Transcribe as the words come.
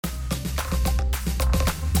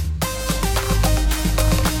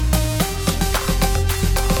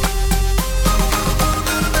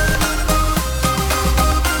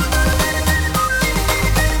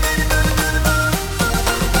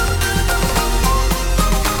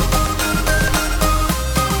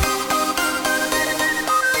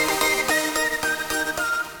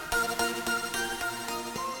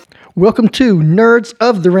Welcome to Nerds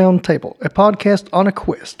of the Round Table, a podcast on a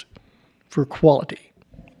quest for quality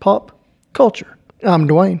pop culture. I'm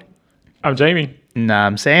Dwayne. I'm Jamie. And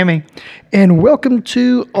I'm Sammy. And welcome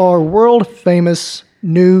to our world-famous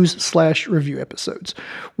news/review episodes.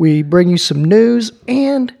 We bring you some news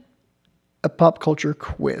and a pop culture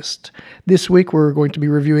quest. This week we're going to be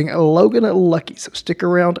reviewing Logan Lucky, so stick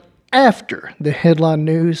around after the headline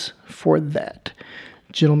news for that.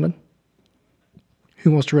 Gentlemen, who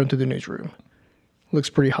wants to run through the newsroom? Looks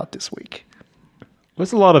pretty hot this week.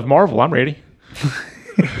 There's a lot of Marvel. I'm ready.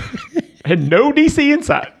 And no DC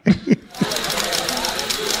inside.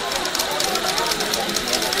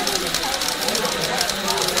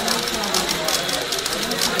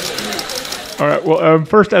 All right. Well,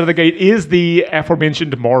 first out of the gate is the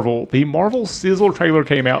aforementioned Marvel. The Marvel Sizzle trailer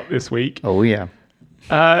came out this week. Oh, yeah.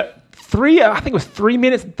 I think it was 3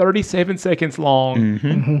 minutes and 37 seconds long.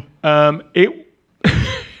 Mm-hmm.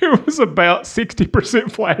 It was about 60%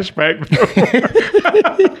 flashback.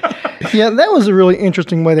 Yeah, that was a really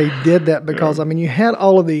interesting way they did that because, I mean, you had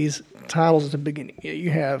all of these titles at the beginning. You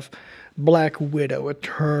have Black Widow,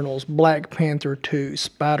 Eternals, Black Panther 2,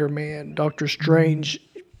 Spider-Man, Doctor Strange.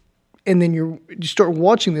 And then you start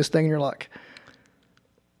watching this thing and you're like,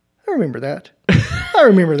 I remember that. I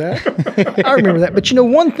remember that. I remember that. But, you know,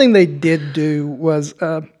 one thing they did do was,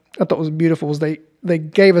 I thought was beautiful, was they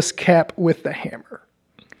gave us Cap with the hammer.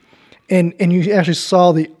 And you actually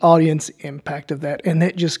saw the audience impact of that. And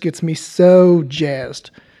that just gets me so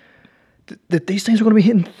jazzed that these things are going to be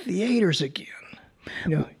hitting theaters again.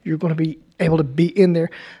 You know, you're going to be able to be in there.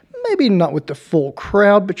 Maybe not with the full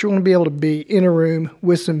crowd, but you're going to be able to be in a room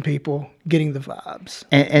with some people getting the vibes.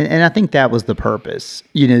 And I think that was the purpose.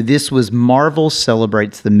 You know, this was Marvel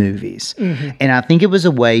Celebrates the Movies. Mm-hmm. And I think it was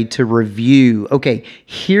a way to review, okay,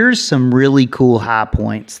 here's some really cool high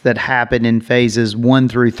points that happen in phases 1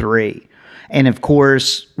 through 3. And of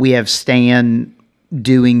course, we have Stan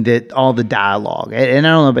doing all the dialogue. And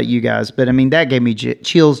I don't know about you guys, but I mean, that gave me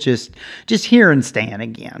chills just hearing Stan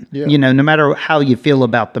again. Yeah. You know, no matter how you feel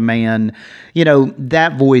about the man, you know,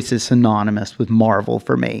 that voice is synonymous with Marvel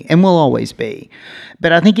for me and will always be.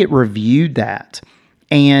 But I think it reviewed that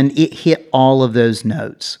and it hit all of those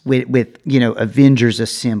notes with you know, Avengers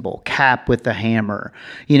Assemble, Cap with the hammer,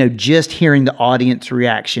 you know, just hearing the audience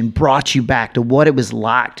reaction brought you back to what it was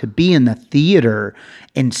like to be in the theater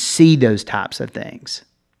and see those types of things.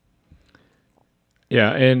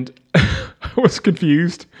 Yeah, and I was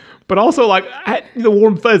confused, but also like the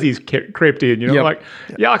warm fuzzies crept in. You know, like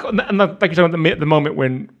like you're talking about the moment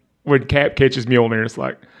when Cap catches Mjolnir. It's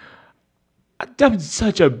like I'm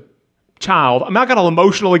such a child. I mean, I got all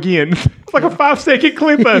emotional again. It's like a 5-second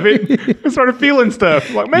clip of it. I started feeling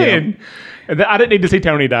stuff. Like, man, and I didn't need to see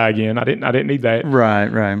Tony die again. I didn't need that.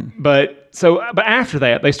 Right. But after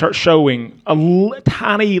that, they start showing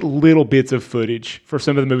tiny little bits of footage for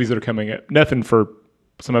some of the movies that are coming up. Nothing for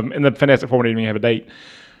some of them. And the Fantastic Four didn't even have a date.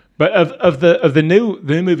 But of the new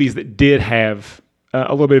movies that did have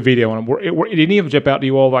a little bit of video on them, did any of them jump out to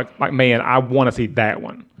you all like man, I want to see that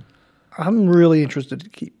one? I'm really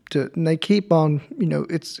interested and they keep on, you know,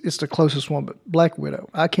 it's the closest one, but Black Widow.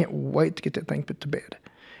 I can't wait to get that thing put to bed.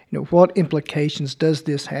 You know, what implications does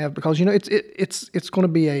this have? Because, you know, it's going to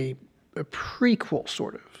be a prequel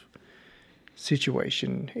sort of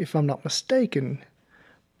situation, if I'm not mistaken,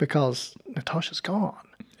 because Natasha's gone.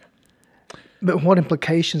 But what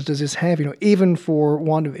implications does this have, you know, even for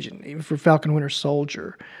WandaVision, even for Falcon Winter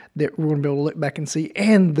Soldier, that we're going to be able to look back and see,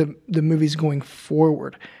 and the movies going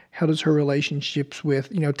forward? How does her relationships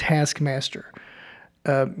with, you know, Taskmaster,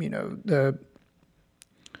 you know, the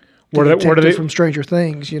detective from Stranger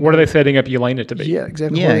Things, you know? What are they setting up Yelena to be? Yeah,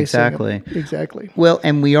 exactly. Yeah, exactly. Exactly. Well,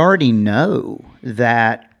 and we already know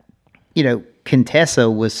that, you know,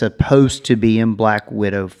 Contessa was supposed to be in Black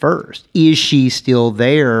Widow first. Is she still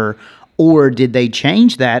there, or did they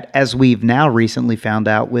change that, as we've now recently found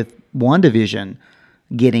out with WandaVision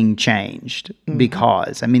getting changed? Mm-hmm.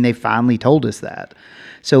 Because, I mean, they finally told us that.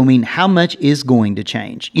 So, I mean, how much is going to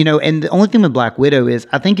change? You know, and the only thing with Black Widow is,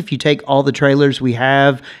 I think if you take all the trailers we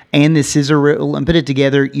have and the scissor reel and put it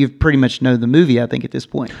together, you pretty much know the movie, I think, at this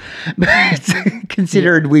point. But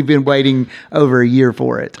considered we've been waiting over a year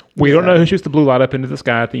for it. We don't know who shoots the blue light up into the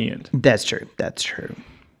sky at the end. That's true.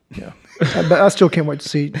 Yeah. But I still can't wait to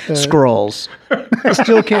see... Scrolls. I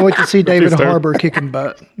still can't wait to see David Harbour kicking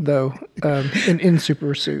butt, though, in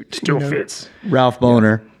super suit. Still fits. Ralph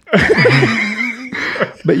Boner. Yeah.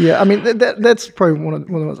 But yeah, I mean, that's probably one of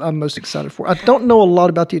the ones I'm most excited for. I don't know a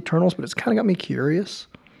lot about the Eternals, but it's kind of got me curious.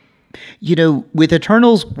 You know, with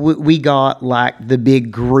Eternals, we got like the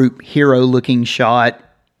big group hero looking shot,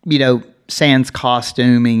 you know, sans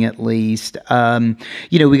costuming at least.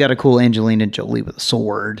 We got a cool Angelina Jolie with a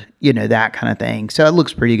sword, that kind of thing. So it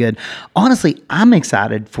looks pretty good. Honestly, I'm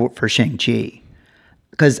excited for Shang-Chi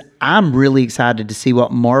because I'm really excited to see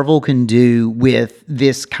what Marvel can do with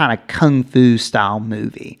this kind of kung fu style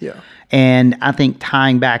movie. Yeah. And I think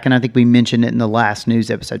tying back, and I think we mentioned it in the last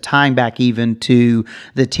news episode, tying back even to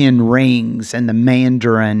the 10 Rings and the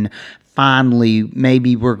Mandarin, finally,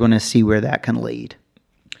 maybe we're going to see where that can lead.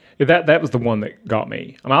 Yeah, that was the one that got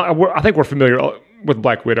me. I think we're familiar with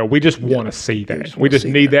Black Widow. We just want to see that. We just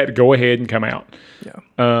need that to go ahead and come out.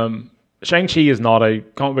 Yeah. Shang-Chi is not a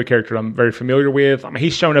comic book character I'm very familiar with. I mean,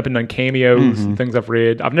 he's shown up in cameos and things I've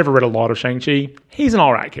read. I've never read a lot of Shang-Chi. He's an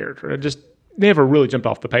all right character. It just never really jumped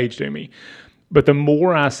off the page to me. But the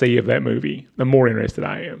more I see of that movie, the more interested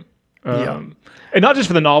I am. And not just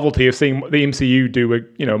for the novelty of seeing the MCU do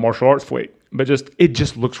a martial arts flick, but it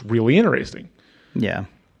just looks really interesting. Yeah.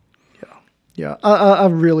 Yeah. I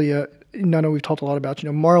really I know we've talked a lot about,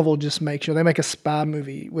 Marvel just makes, they make a spy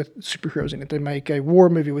movie with superheroes in it. They make a war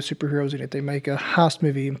movie with superheroes in it. They make a heist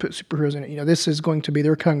movie and put superheroes in it. This is going to be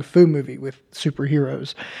their kung fu movie with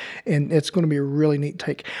superheroes, and it's going to be a really neat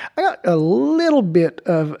take. I got a little bit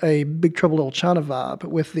of a Big Trouble in Little China vibe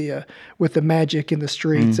with the magic in the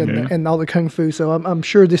streets and all the kung fu. So I'm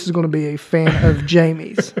sure this is going to be a fan of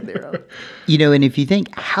Jamie's there. And if you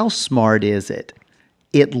think, how smart is it?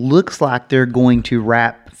 It looks like they're going to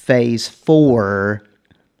wrap Phase 4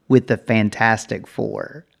 with the Fantastic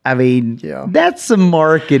Four. I mean, that's some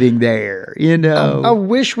marketing there, I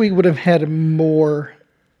wish we would have had more,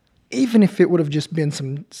 even if it would have just been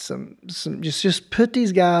some just put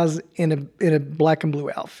these guys in a black and blue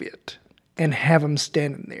outfit and have them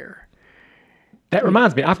standing there. That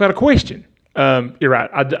reminds me, I've got a question. You're right.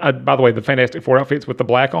 I by the way, the Fantastic Four outfits with the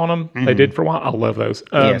black on them, they did for a while. I love those.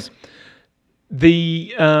 Yes.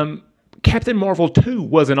 The Captain Marvel 2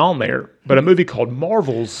 wasn't on there, but a movie called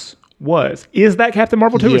Marvels was. Is that Captain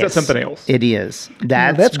Marvel 2 or is that something else? It is.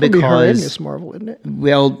 That's going to be because Marvel, isn't it?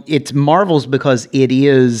 Well, it's Marvel's because it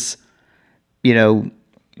is,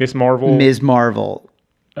 Miss Marvel. Ms. Marvel.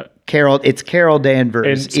 It's Carol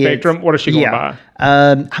Danvers. And Spectrum, what is she going by?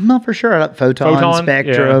 I'm not for sure. Photon?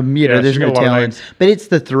 Spectrum, there's no telling. But it's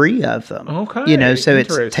the three of them. Okay. So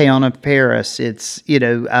it's Teyonah Parris. It's,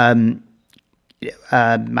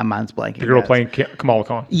 my mind's blanking. The girl playing Kamala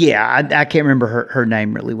Khan. Yeah, I can't remember her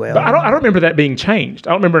name really well. But I don't remember that being changed.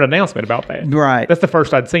 I don't remember an announcement about that. Right. That's the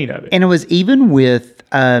first I'd seen of it. And it was even with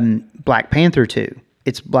Black Panther 2.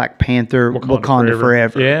 It's Black Panther Wakanda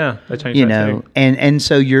Forever. Yeah, they changed that too. And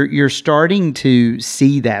so you're starting to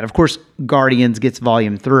see that. Of course, Guardians gets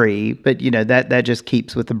Volume 3, but that just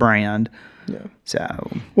keeps with the brand. Yeah.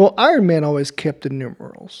 So Iron Man always kept the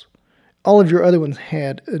numerals. All of your other ones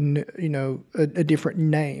had a different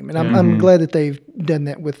name, and I'm glad that they've done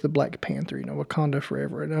that with the Black Panther, Wakanda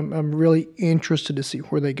Forever, and I'm really interested to see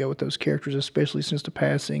where they go with those characters, especially since the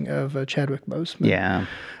passing of Chadwick Boseman. Yeah,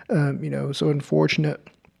 so unfortunate,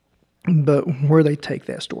 but where they take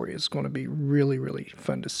that story is going to be really, really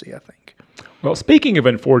fun to see, I think. Well, speaking of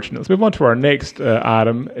unfortunate, let's move on to our next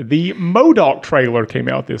item. The MODOK trailer came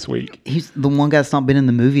out this week. He's the one guy that's not been in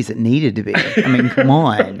the movies that needed to be. I mean, come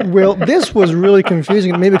on. Well, this was really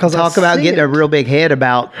confusing to me because talk about getting a real big head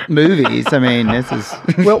about movies. I mean, this is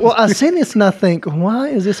well, I seen this and I think, why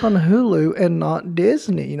is this on Hulu and not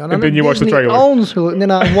Disney? And then you watch the trailer. Owns Hulu, and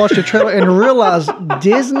then I watched the trailer and realized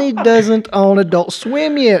Disney doesn't own Adult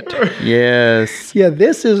Swim yet. Yes. Yeah,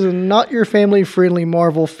 this is not your family-friendly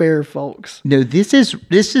Marvel fare, folks. No, this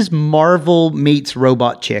is Marvel meets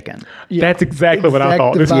Robot Chicken. Yeah, that's exactly what I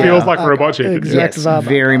thought. This feels like Robot Chicken. Yes,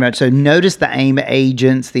 very much so. Notice the AIM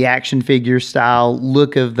agents, the action figure style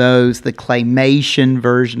look of those, the claymation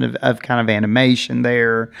version of kind of animation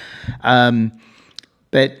there.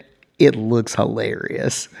 But it looks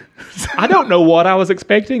hilarious. I don't know what I was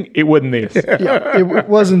expecting. It wasn't this. Yeah, it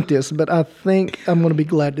wasn't this, but I think I'm going to be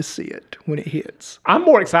glad to see it when it hits. I'm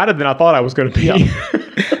more excited than I thought I was going to be.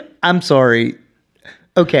 Yeah. I'm sorry.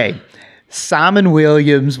 Okay. Simon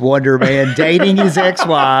Williams, Wonder Man, dating his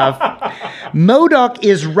ex-wife. MODOK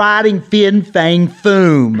is riding Fin Fang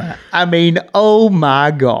Foom. I mean, oh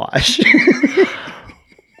my gosh.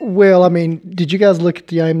 Well, I mean, did you guys look at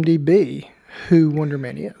the IMDb who Wonder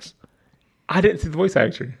Man is? I didn't see the voice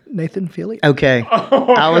actor. Nathan Fillion. Okay.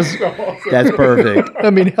 That's perfect. I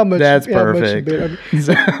mean, how much? That's how perfect. Much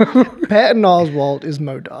Patton Oswalt is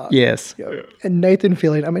MODOK. Yes. Yeah. And Nathan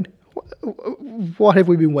Fillion, I mean, what have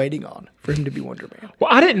we been waiting on for him to be Wonder Man?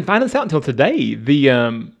 Well, I didn't find this out until today. The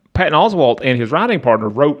Patton Oswalt and his writing partner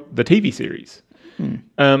wrote the TV series.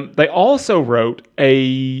 They also wrote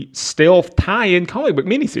a stealth tie-in comic book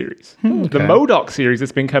miniseries. The MODOK series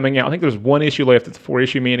that's been coming out, I think there's one issue left, it's a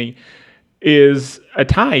 4-issue mini, is a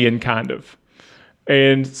tie-in kind of.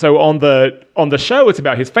 And so on the show, it's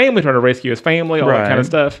about his family, trying to rescue his family, all that kind of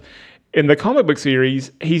stuff. In the comic book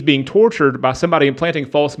series, he's being tortured by somebody implanting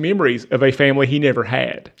false memories of a family he never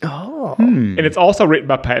had. Oh. And it's also written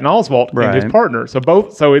by Patton Oswalt and his partner. So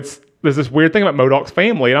there's this weird thing about MODOK's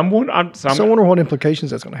family, and I wonder what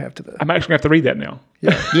implications that's going to have to that. I'm actually going to have to read that now.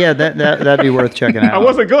 Yeah, that'd be worth checking out. I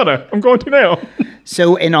wasn't gonna. I'm going to now.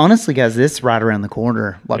 So, and honestly, guys, this is right around the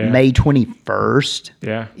corner. May 21st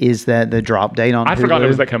is that the drop date on Hulu. I forgot it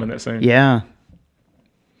was that coming that soon. Yeah.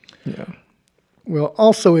 Yeah. Well,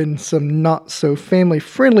 also in some not so family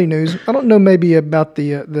friendly news, I don't know maybe about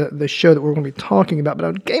the show that we're going to be talking about,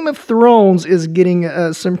 but Game of Thrones is getting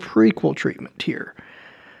some prequel treatment here.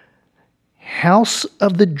 House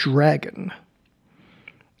of the Dragon.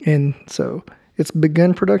 And so it's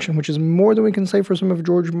begun production, which is more than we can say for some of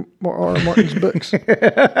George R. R. Martin's books. The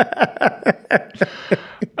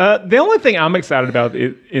only thing I'm excited about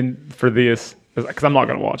for this, because I'm not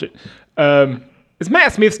going to watch it, is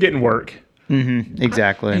Matt Smith's getting work. Mm-hmm,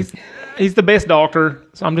 exactly. He's the best doctor,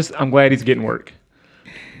 so I'm glad he's getting work.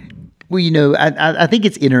 Well, I think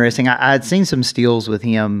it's interesting. I'd seen some stills with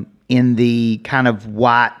him in the kind of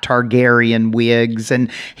white Targaryen wigs,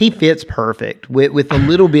 and he fits perfect with a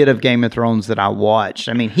little bit of Game of Thrones that I watched.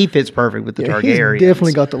 I mean, he fits perfect with the Targaryens. He's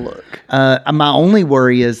definitely got the look. My only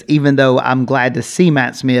worry is, even though I'm glad to see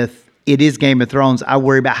Matt Smith, it is Game of Thrones. I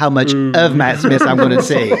worry about how much of Matt Smith I'm going to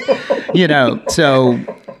see. So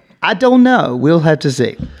I don't know. We'll have to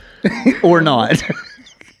see, or not.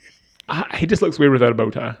 He just looks weird without a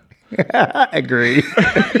bow tie. Agreed.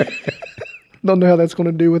 Don't know how that's going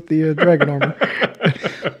to do with the dragon armor.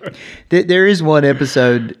 There is one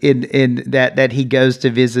episode in that he goes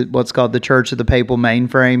to visit what's called the Church of the Papal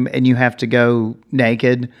Mainframe, and you have to go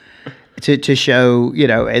naked to show,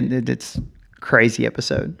 and it's a crazy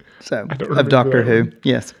episode. So of Doctor Who,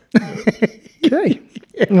 yes. Okay.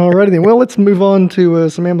 Alrighty then. Well, let's move on to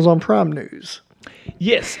some Amazon Prime news.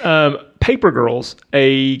 Yes, Paper Girls,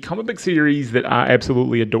 a comic book series that I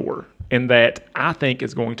absolutely adore and that I think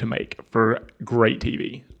is going to make for great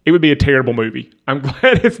TV. It would be a terrible movie. I'm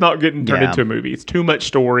glad it's not getting turned into a movie. It's too much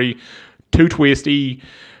story, too twisty,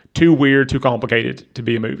 too weird, too complicated to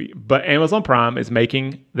be a movie. But Amazon Prime is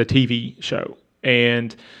making the TV show.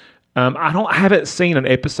 And I haven't seen an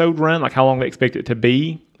episode run, like how long they expect it to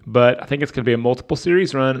be, but I think it's going to be a multiple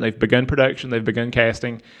series run. And they've begun production. They've begun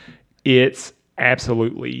casting. It's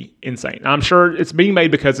absolutely insane. I'm sure it's being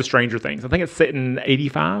made because of Stranger Things. I think it's set in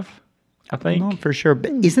 85, I think. Not for sure.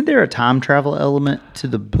 But isn't there a time travel element to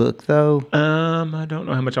the book, though? I don't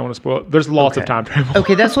know how much I want to spoil. There's lots of time travel.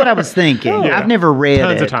 Okay, that's what I was thinking. I've never read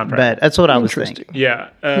Tons it, of time travel. but that's what I was thinking. Yeah.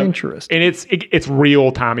 Interesting. And it's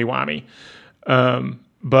real timey-wimey.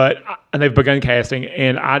 But they've begun casting,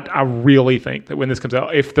 and I really think that when this comes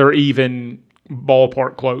out, if they're even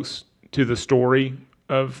ballpark close to the story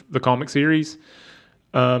of the comic series,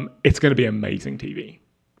 it's going to be amazing TV.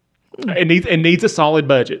 It needs a solid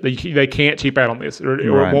budget. They can't cheap out on this, or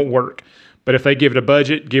it won't work. But if they give it a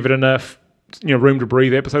budget, give it enough room to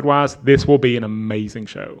breathe episode wise, this will be an amazing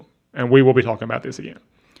show, and we will be talking about this again.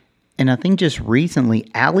 And I think just recently,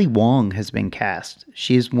 Ali Wong has been cast.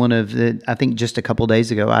 She's one of I think just a couple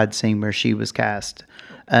days ago, I'd seen where she was cast.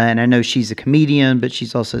 And I know she's a comedian, but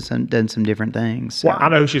she's also done some different things. So. Well, I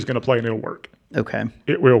know who she's going to play, and it'll work. Okay.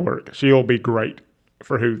 It will work. She'll be great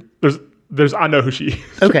for who. I know who she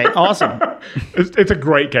is. Okay, awesome. It's a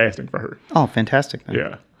great casting for her. Oh, fantastic. Man.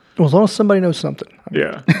 Yeah. Well, as long as somebody knows something.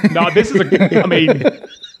 Yeah. No, this is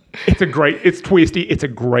it's twisty. It's a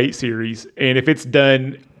great series. And if it's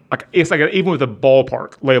done, even with a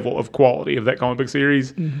ballpark level of quality of that comic book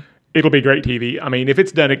series, it'll be great TV. I mean, if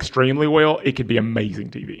it's done extremely well, it could be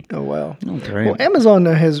amazing TV. Oh, wow. Okay. Well, Amazon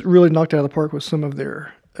has really knocked it out of the park with some of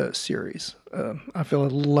their series. I feel I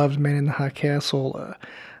loved Man in the High Castle.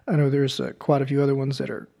 I know there's quite a few other ones that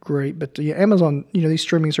are great, but Amazon, these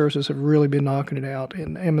streaming services have really been knocking it out,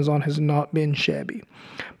 and Amazon has not been shabby.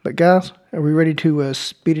 But guys, are we ready to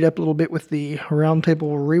speed it up a little bit with the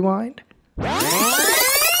Roundtable Rewind?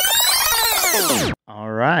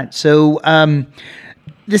 All right. So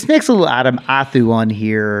this next little item I threw on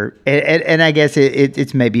here, and I guess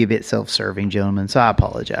it's maybe a bit self-serving, gentlemen, so I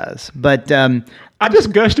apologize. But I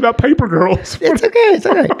just gushed about Paper Girls. It's okay. It's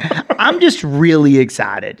okay. I'm just really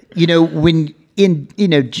excited. When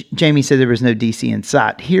Jamie said there was no DC in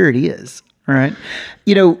sight. Here it is. All right.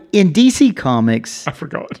 In DC Comics, I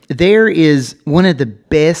forgot. there is one of the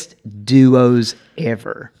best duos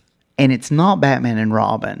ever. and it's not Batman and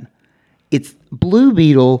Robin. It's Blue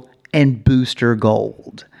Beetle and Booster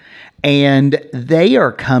Gold. And they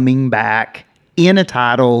are coming back in a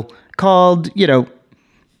title called,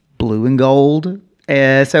 Blue and Gold.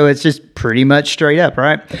 So it's just pretty much straight up,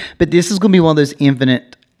 right? But this is going to be one of those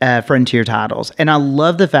Infinite Frontier titles. And I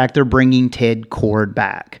love the fact they're bringing Ted Kord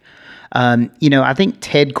back. I think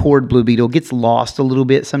Ted Kord Blue Beetle gets lost a little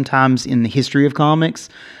bit sometimes in the history of comics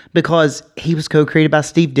because he was co-created by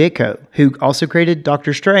Steve Ditko, who also created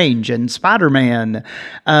Doctor Strange and Spider-Man.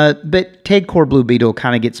 But Ted Kord Blue Beetle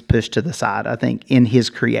kind of gets pushed to the side, I think, in his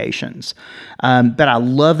creations. But I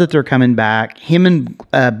love that they're coming back. Him and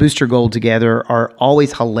Booster Gold together are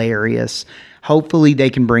always hilarious. Hopefully they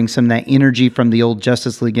can bring some of that energy from the old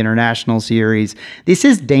Justice League International series. This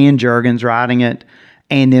is Dan Jurgens writing it.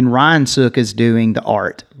 And then Ryan Sook is doing the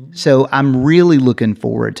art. So I'm really looking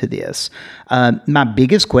forward to this. My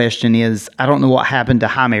biggest question is, I don't know what happened to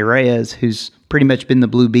Jaime Reyes, who's pretty much been the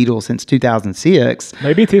Blue Beetle since 2006.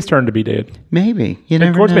 Maybe it's his turn to be dead. Maybe.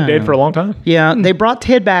 Ted Kord's been dead for a long time. Yeah, they brought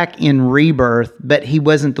Ted back in Rebirth, but he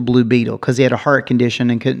wasn't the Blue Beetle because he had a heart condition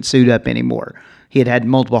and couldn't suit up anymore. He had had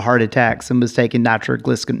multiple heart attacks and was taking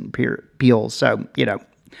nitroglycerin pills. So,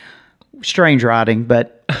 strange writing,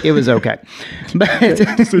 but it was okay. But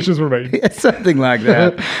decisions were made. Something like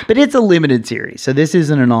that. But it's a limited series, so this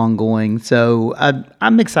isn't an ongoing. So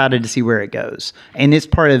I'm excited to see where it goes. And it's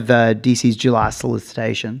part of DC's July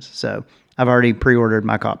solicitations. So I've already pre-ordered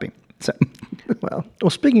my copy. So, well,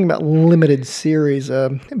 speaking about limited series,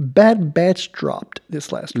 Bad Batch dropped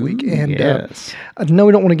this last week. And yes. I know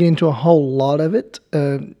we don't want to get into a whole lot of it.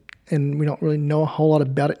 And we don't really know a whole lot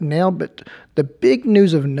about it now, but the big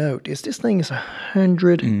news of note is this thing is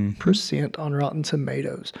 100% on Rotten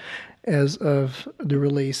Tomatoes as of the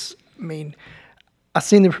release. I mean, I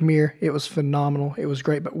seen the premiere. It was phenomenal. It was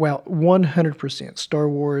great. But, 100% Star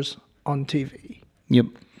Wars on TV. Yep.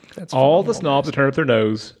 That's all the snobs that turn up their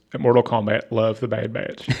nose at Mortal Kombat love the Bad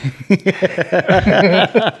Batch.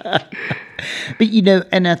 But,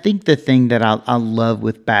 and I think the thing that I love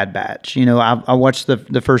with Bad Batch, I watched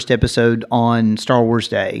the first episode on Star Wars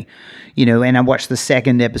Day, and I watched the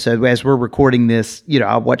second episode. As we're recording this,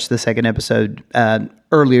 I watched the second episode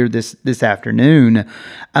earlier this afternoon.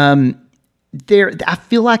 I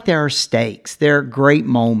feel like there are stakes. There are great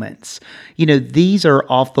moments. These are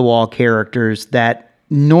off-the-wall characters that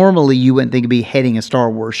normally you wouldn't think would be heading a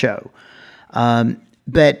Star Wars show.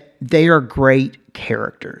 But they are great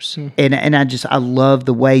characters. And I love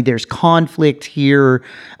the way there's conflict here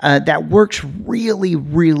that works really,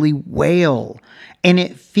 really well. And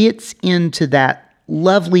it fits into that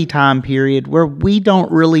lovely time period where we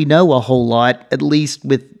don't really know a whole lot, at least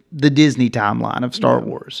with the Disney timeline of Star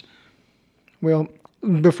Wars. Well,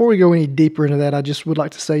 before we go any deeper into that, I just would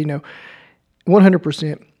like to say,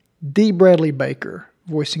 100% D. Bradley Baker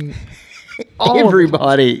voicing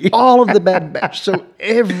everybody, all of the Bad Batch. So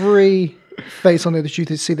every face on there that you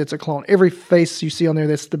see that's a clone, every face you see on there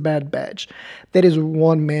that's the Bad Batch, that is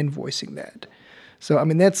one man voicing that. So, I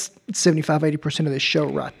mean, that's 75-80% of the show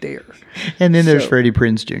right there. And then there's Freddie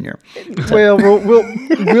Prinze Jr. Well,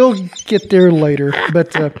 we'll get there later.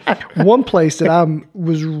 But one place that I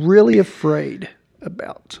was really afraid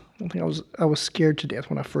about, one thing I was scared to death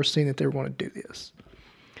when I first seen that they were going to do this.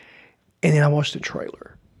 And then I watched the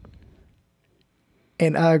trailer.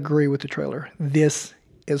 And I agree with the trailer. This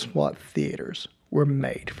is what theaters were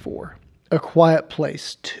made for. A Quiet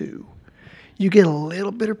Place 2. You get a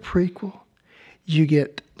little bit of prequel. You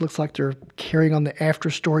get, looks like they're carrying on the after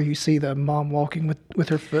story. You see the mom walking with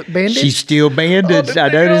her foot bandaged. She's still bandaged. I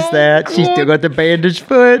noticed that. She's still got the bandaged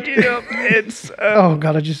foot. Yep, it's, oh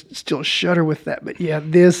God, I just still shudder with that. But yeah,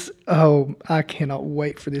 I cannot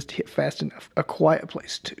wait for this to hit fast enough. A Quiet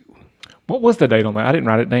Place 2. What was the date on that? I didn't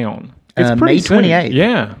write it down. It's May 28th.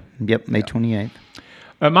 Yeah. Yep, May 28th.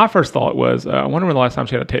 My first thought was, I wonder when the last time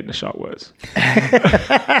she had a tetanus shot was.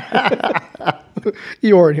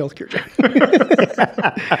 You are in healthcare, Jack.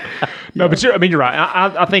 No, but you're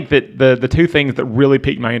right. I think that the two things that really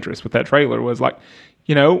piqued my interest with that trailer was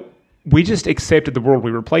we just accepted the world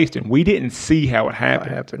we were placed in. We didn't see how it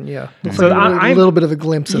happened. Yeah. So a little bit of a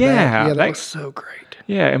glimpse of that. Yeah, that was so great.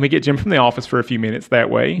 Yeah, and we get Jim from The Office for a few minutes that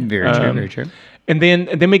way. Very true, very true. And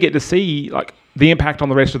then we get to see the impact on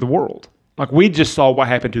the rest of the world. We just saw what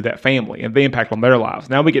happened to that family and the impact on their lives.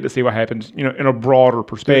 Now we get to see what happens, in a broader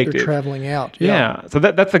perspective. They're traveling out. Yeah. So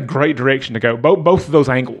that's a great direction to go. Both of those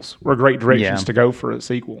angles were great directions to go for a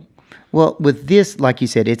sequel. Well, with this, like you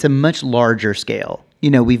said, it's a much larger scale.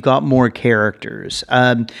 We've got more characters.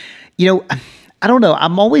 I don't know.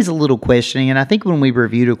 I'm always a little questioning, and I think when we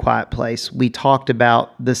reviewed A Quiet Place, we talked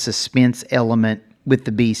about the suspense element with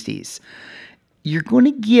the Beasties. You're going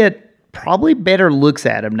to get probably better looks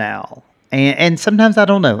at them now. And sometimes I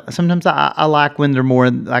don't know. Sometimes I like when they're more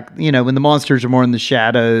like, when the monsters are more in the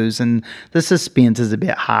shadows and the suspense is a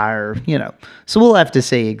bit higher, So we'll have to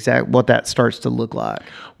see exactly what that starts to look like.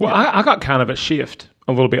 Well, I got kind of a shift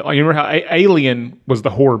a little bit. Like, you remember how Alien was the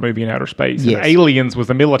horror movie in outer space, Yes. and Aliens was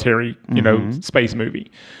the military, space movie.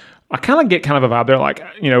 I kind of get kind of a vibe there, like,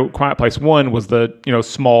 Quiet Place 1 was the,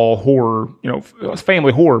 small horror,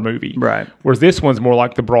 family horror movie. Right. Whereas this one's more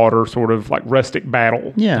like the broader sort of like rustic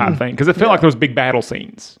battle type thing. Because it felt like those big battle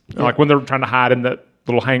scenes. Like when they're trying to hide in that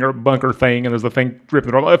little hangar bunker thing and there's the thing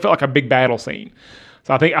ripping the road. It felt like a big battle scene.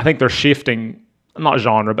 So I think they're shifting, not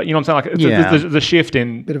genre, but you know what I'm saying? Like it's the shift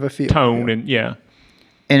in Bit of a feel, tone and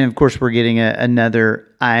And of course, we're getting another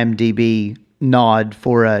IMDb nod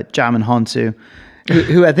for Djimon Hounsou,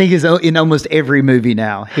 who I think is in almost every movie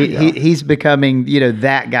now. He's becoming,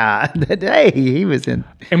 that guy that, he was in.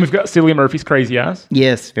 And we've got Cillian Murphy's Crazy Eyes.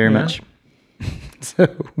 Yes, very much. So,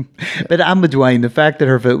 but I'm with Dwayne. The fact that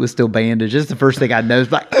her foot was still bandaged is the first thing I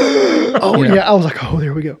noticed. Like, I was like,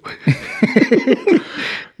 there we go.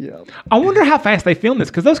 Yeah. I wonder how fast they filmed this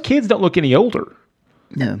because those kids don't look any older.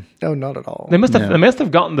 No, Not at all. They must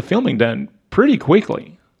have gotten the filming done pretty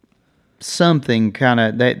quickly. something kind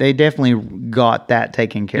of they definitely got that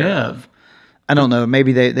taken care of. I don't know.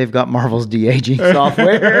 Maybe they've got Marvel's de-aging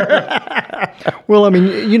software. Well, I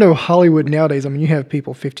mean, Hollywood nowadays, I mean, you have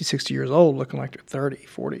people 50, 60 years old looking like they're 30,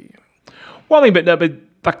 40. Well, I mean, but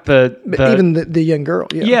like Even the young girl.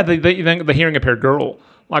 Yeah. Yeah, the hearing impaired girl.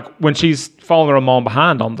 Like when she's following her mom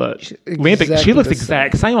behind on the Olympics, she exactly looks the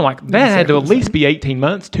exact same. I'm like, that had to at least be 18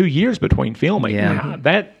 months, 2 years between filming. Yeah.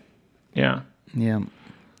 Yeah. Yeah.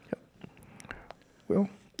 Well,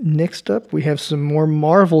 next up, we have some more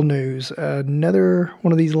Marvel news. Another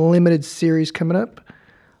one of these limited series coming up.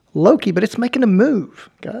 Loki, but it's making a move,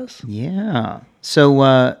 guys. Yeah.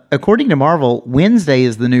 So according to Marvel, Wednesday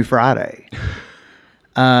is the new Friday.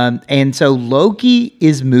 And so Loki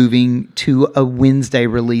is moving to a Wednesday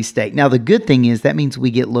release date. Now, the good thing is that means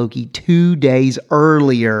we get Loki 2 days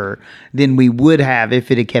earlier than we would have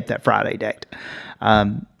if it had kept that Friday date.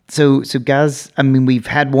 So guys, I mean, we've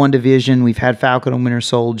had WandaVision, we've had Falcon and Winter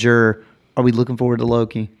Soldier. Are we looking forward to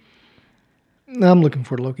Loki? I'm looking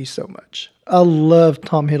forward to Loki so much. I love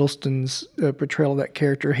Tom Hiddleston's portrayal of that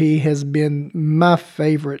character. He has been my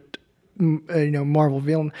favorite, Marvel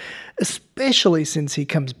villain, especially since he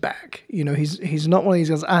comes back. He's not one of these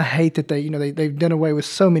guys. I hate that they've done away with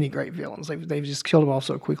so many great villains. They've just killed them off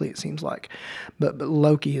so quickly. It seems like, but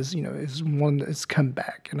Loki is one that's come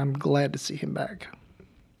back, and I'm glad to see him back.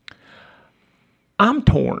 I'm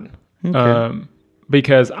torn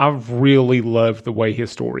because I've really loved the way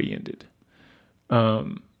his story ended.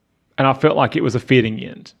 And I felt like it was a fitting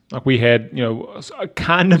end. Like we had, a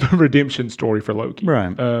kind of a redemption story for Loki.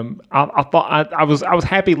 Right. I thought I was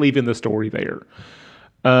happy leaving the story there.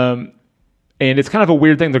 And it's kind of a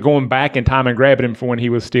weird thing. They're going back in time and grabbing him for when he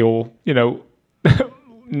was still, no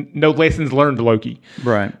lessons learned Loki.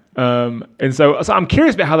 Right. And so I'm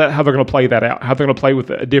curious about how they're going to play that out. How they're going to play with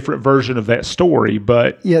a different version of that story.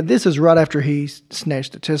 But yeah, this is right after he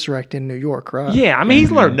snatched the Tesseract in New York, right? yeah, I mean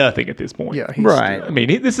he's learned nothing at this point. Yeah, Right. I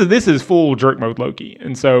mean this is full jerk mode Loki,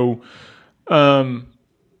 and so I don't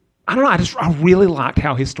know. I really liked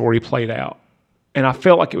how his story played out, and I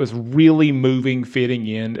felt like it was really moving, fitting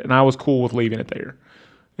in, and I was cool with leaving it there.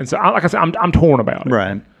 And so, like I said, I'm torn about it.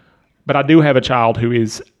 Right. But I do have a child who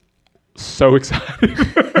is so excited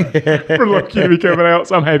for Loki to be coming out,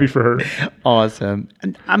 so I'm happy for her. Awesome.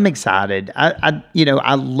 I'm excited.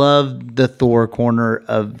 I love the Thor corner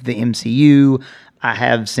of the MCU. I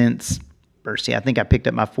have since, I think I picked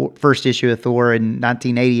up my first issue of Thor in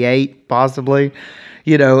 1988, possibly,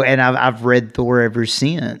 and I've read Thor ever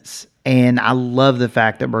since. And I love the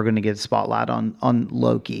fact that we're going to get a spotlight on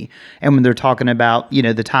Loki. And when they're talking about,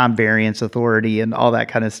 the time variance authority and all that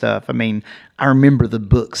kind of stuff, I mean, I remember the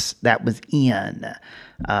books that was in.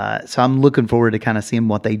 So I'm looking forward to kind of seeing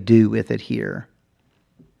what they do with it here.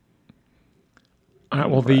 All right,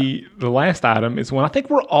 well, the last item is one I think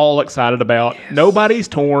we're all excited about. Yes. Nobody's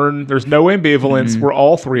torn. There's no ambivalence. We're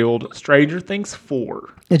all thrilled. Stranger Things 4.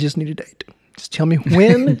 I just need a date. Just tell me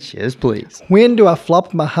when. Just please. When do I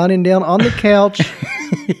flop my honey down on the couch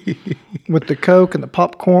with the Coke and the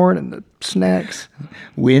popcorn and the snacks?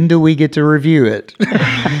 When do we get to review it?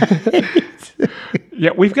 Yeah,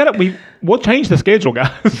 we'll change the schedule,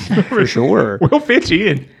 guys. For sure. We'll fit you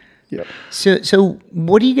in. Yep. So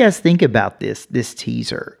what do you guys think about this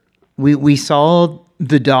teaser? We saw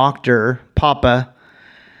the doctor, Papa,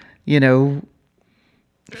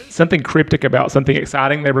 something cryptic about something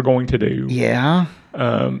exciting they were going to do. Yeah.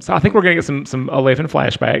 So I think we're going to get some 11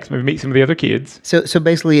 flashbacks. Maybe meet some of the other kids. So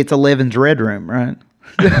basically, it's 11's Red Room, right?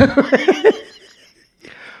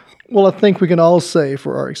 Well, I think we can all say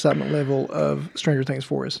for our excitement level of Stranger Things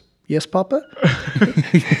 4 is, yes, Papa?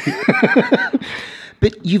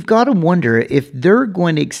 But you've got to wonder if they're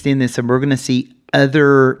going to extend this and we're going to see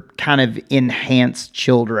other kind of enhanced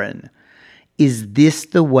children. Is this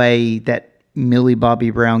the way that Millie Bobby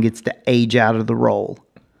Brown gets to age out of the role?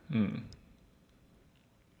 I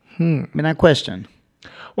mean, I question.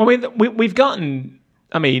 Well, I mean, we've gotten.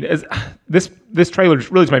 I mean, as this trailer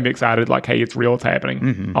just really made me excited. Like, hey, it's real, it's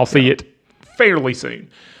happening. I'll see it fairly soon.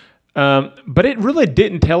 But it really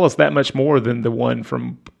didn't tell us that much more than the one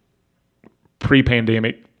from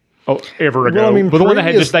pre-pandemic ever ago. Well, I mean, but the one that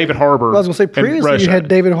had just David Harbour. I was going to say, previously Russia. you had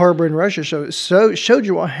David Harbour in Russia, showed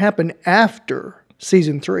you what happened after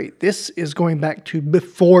season 3. This is going back to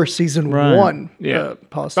before season 1. Yeah.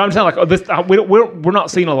 Possibly. But I'm saying, like, this, we're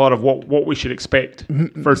not seeing a lot of what we should expect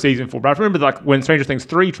for season 4. But I remember, like, when Stranger Things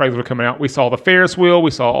 3 trailers were coming out, we saw the Ferris wheel,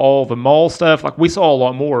 we saw all the mall stuff. Like, we saw a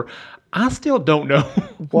lot more. I still don't know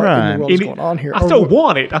what in the world is going on here. I still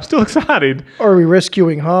want it. I'm still excited. Are we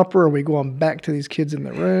rescuing Hopper? Are we going back to these kids in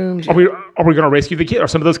the rooms? Are we going to rescue the kid or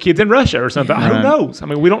some of those kids in Russia or something? Who knows? I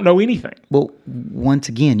mean, we don't know anything. Well, once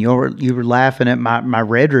again, you were laughing at my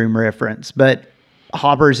Red Room reference, but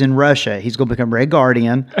Hopper's in Russia. He's going to become Red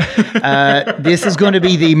Guardian. This is going to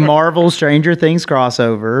be the Marvel Stranger Things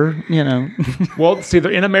crossover, you know. Well, see,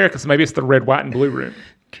 they're in America, so maybe it's the red, white, and blue room.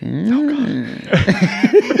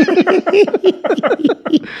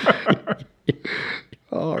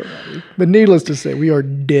 All right. But needless to say, we are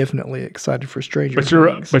definitely excited for Stranger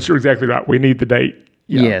Things. But you're exactly right. We need the date.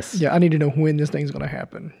 Yeah. Yes. Yeah, I need to know when this thing's going to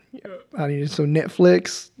happen. Yeah. So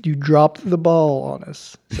Netflix, you dropped the ball on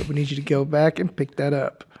us. So we need you to go back and pick that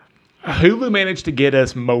up. Hulu managed to get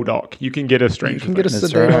us MODOK. You can get us Stranger Things. You can get us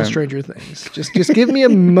That's a date on right. Stranger Things. Just give me a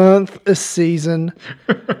month, a season.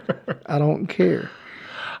 I don't care.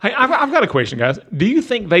 Hey, I've got a question, guys. Do you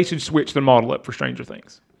think they should switch their model up for Stranger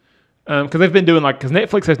Things? Because they've been doing because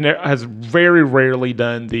Netflix has very rarely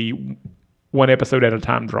done the one episode at a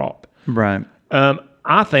time drop. Right.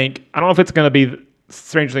 I think, I don't know if it's going to be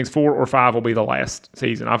Stranger Things 4 or 5 will be the last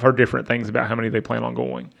season. I've heard different things about how many they plan on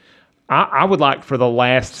going. I would like for the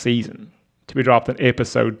last season to be dropped an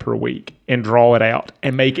episode per week and draw it out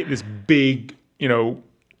and make it this big,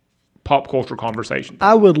 pop culture conversation.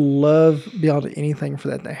 I would love beyond anything for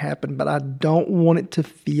that to happen, but I don't want it to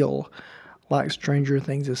feel like Stranger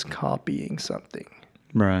Things is copying something.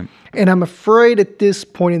 Right. And I'm afraid at this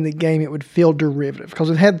point in the game it would feel derivative because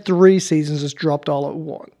it had 3 seasons that's dropped all at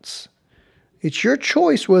once. It's your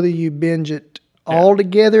choice whether you binge it all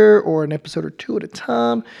together or an episode or 2 at a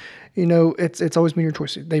time. It's always been your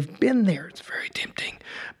choice. They've been there. It's very tempting.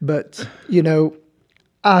 But,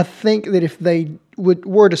 I think that if they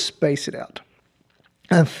were to space it out,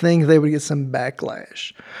 I think they would get some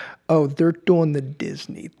backlash. Oh, they're doing the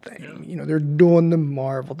Disney thing. They're doing the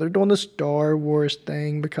Marvel. They're doing the Star Wars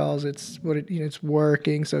thing because it's it's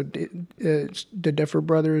working. So it's the Duffer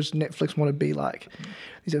Brothers, Netflix want to be like.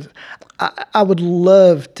 He says, I would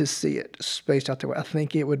love to see it spaced out there. I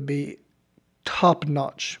think it would be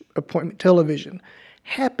top-notch appointment television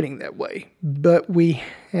happening that way. But we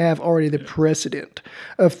have already the precedent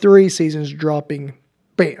of 3 seasons dropping,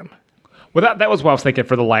 bam. Well, that was what I was thinking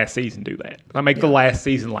for the last season, do that. Make the last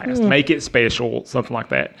season last. Make it special, something like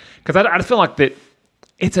that. Because I just feel like that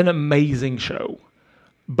it's an amazing show,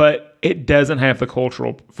 but it doesn't have the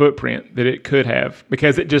cultural footprint that it could have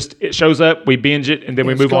because it shows up, we binge it, and then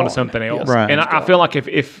we move on to something else. Yes, right. And I feel like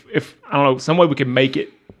if I don't know, some way we can make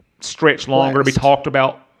it stretch longer, be Last. talked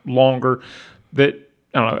about longer, that,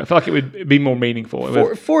 I don't know, I feel like it would be more meaningful.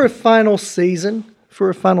 For a final season,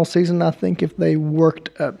 I think if they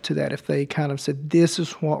worked up to that, if they kind of said, this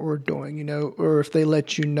is what we're doing, or if they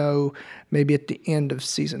let you know maybe at the end of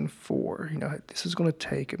season 4, this is going to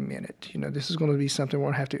take a minute, this is going to be something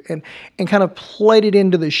we're going to have to, and kind of played it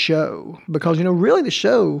into the show because, really the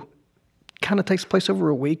show kind of takes place over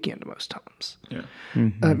a weekend most times. Yeah.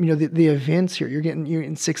 The events here, you're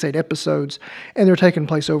in 6-8 episodes and they're taking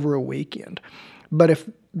place over a weekend. But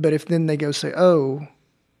if then they go say, oh,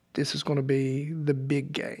 this is going to be the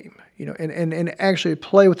big game, and actually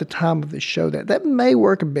play with the time of the show, that may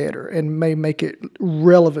work better and may make it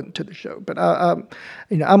relevant to the show. But I'm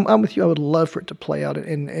with you. I would love for it to play out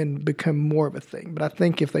and become more of a thing. But I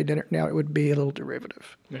think if they did it now, it would be a little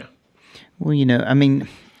derivative. Yeah. Well,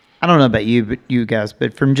 I don't know about you guys,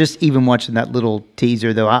 but from just even watching that little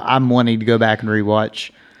teaser, though, I'm wanting to go back and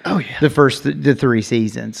rewatch Oh yeah. The 3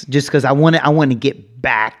 seasons, just because I want to get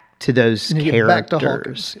back to those characters. Get back to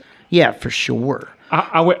Hawkins. Yeah, for sure.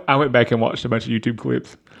 I went back and watched a bunch of YouTube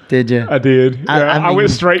clips. Did you? I did. I went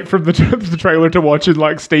straight from the trailer to watching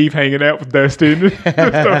like Steve hanging out with Dustin. Just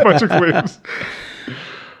a bunch of clips.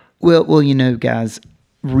 Well, guys,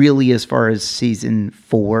 really, as far as season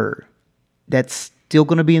 4, that's still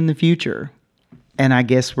going to be in the future. And I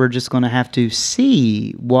guess we're just going to have to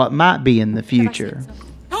see what might be in the future.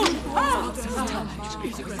 Did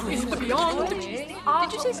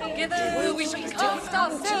you say something? Together we shall cast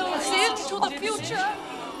ourselves into the future.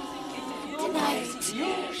 Tonight,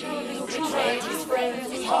 you shall betray his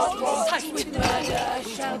friends, his heart was with murder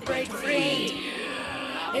shall break free.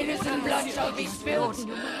 Innocent blood shall be spilled,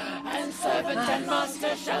 and servant and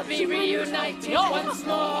master shall be reunited once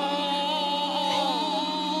more.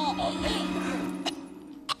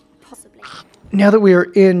 Possibly. Now that we are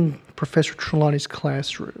in Professor Trelawney's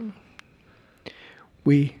classroom,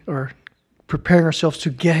 we are preparing ourselves to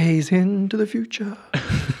gaze into the future.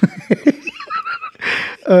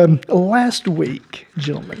 Last week,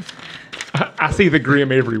 gentlemen. I see the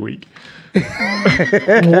grim every week.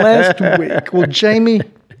 Last week. Well, Jamie,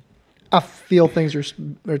 I feel things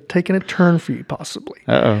are taking a turn for you, possibly.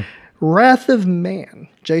 Uh-oh. Wrath of Man,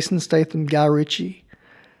 Jason Statham, Guy Ritchie.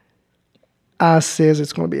 I says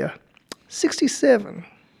it's going to be a 67.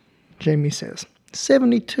 Jamie says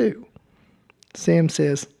 72. Sam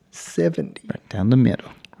says 70. Right down the middle.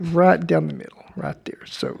 Right down the middle, right there.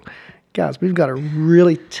 So, guys, we've got a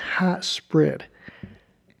really tight spread.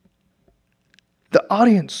 The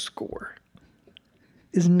audience score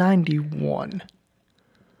is 91.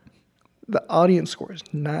 The audience score is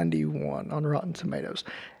 91 on Rotten Tomatoes.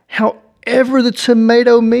 However, the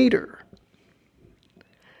tomato meter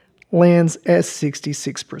lands at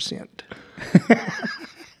 66%.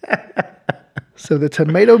 So the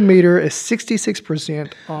tomato meter is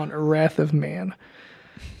 66% on Wrath of Man,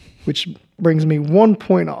 which brings me 1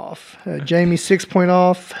 point off. Jamie, 6 point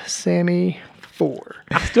off. Sammy, 4.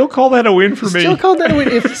 I still call that a win for me. Still call that a win.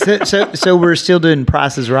 If, So we're still doing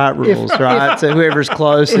Price is Right rules, right? So whoever's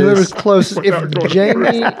closest. whoever's closest. If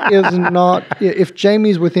Jamie is not, if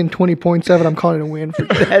Jamie's within 20.7, I'm calling it a win for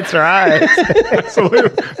you. That's right.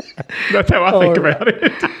 Absolutely. That's how I think about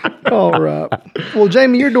it. All right. Well,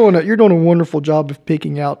 Jamie, you're doing a wonderful job of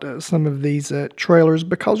picking out some of these trailers,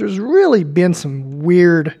 because there's really been some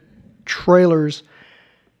weird trailers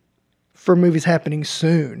for movies happening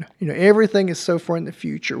soon. Everything is so far in the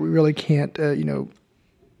future. We really can't,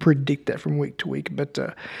 predict that from week to week. But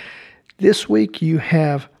this week you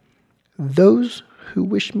have Those Who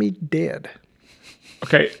Wish Me Dead.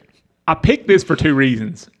 Okay, I picked this for 2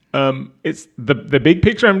 reasons. It's the big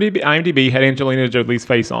picture IMDb had Angelina Jolie's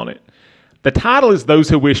face on it. The title is Those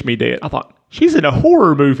Who Wish Me Dead. I thought, she's in a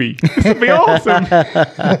horror movie. This would be awesome.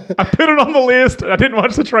 I put it on the list. I didn't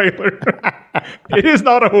watch the trailer. It is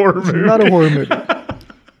not a horror movie. Not a horror movie.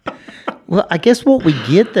 Well, I guess what we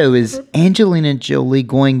get, though, is Angelina Jolie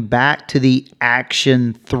going back to the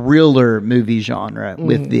action thriller movie genre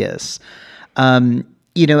with this. And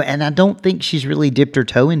I don't think she's really dipped her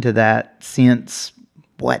toe into that since,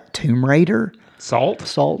 Tomb Raider? Salt?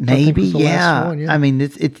 Maybe, I think was the last one, I mean,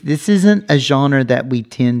 this isn't a genre that we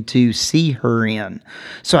tend to see her in.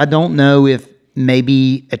 So I don't know if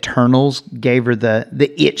maybe Eternals gave her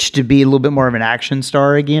the itch to be a little bit more of an action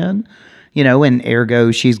star again, and ergo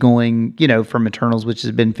she's going, from Eternals, which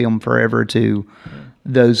has been filmed forever, to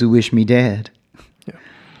Those Who Wish Me Dead. Yeah.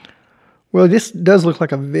 Well, this does look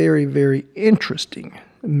like a very, very interesting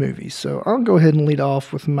movie. So I'll go ahead and lead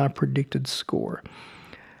off with my predicted score.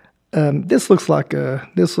 This looks like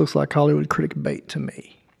Hollywood critic bait to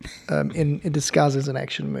me, in disguised as an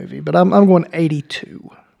action movie. But I'm going 82%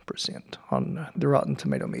 on the Rotten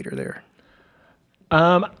Tomato meter there.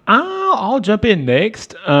 I'll jump in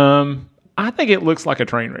next. I think it looks like a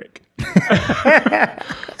train wreck.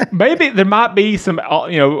 Maybe there might be some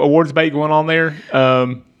awards bait going on there.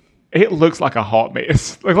 It looks like a hot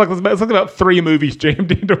mess. It's like about 3 movies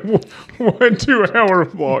jammed into one 2-hour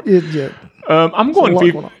block. I'm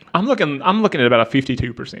going. I'm looking at about a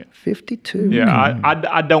 52%. 52. Yeah,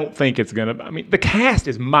 I don't think it's gonna. I mean, the cast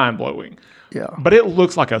is mind blowing. Yeah, but it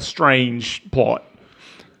looks like a strange plot.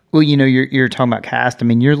 Well, you're talking about cast. I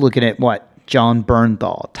mean, you're looking at John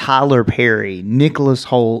Bernthal, Tyler Perry, Nicholas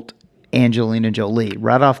Hoult, Angelina Jolie,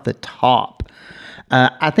 right off the top.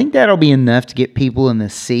 I think that'll be enough to get people in the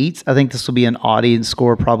seats. I think this will be an audience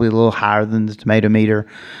score probably a little higher than the tomato meter.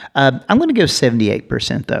 I'm going to go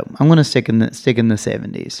 78% though. I'm going to stick in the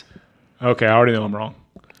 70s. Okay, I already know I'm wrong.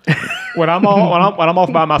 when I'm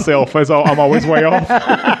off by myself, I'm always way off.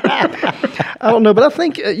 I don't know, but I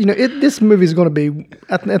think this movie is going to be.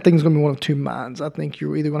 I think it's going to be one of two minds. I think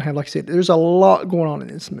you're either going to have, like I said, there's a lot going on in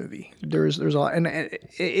this movie. There's a lot, and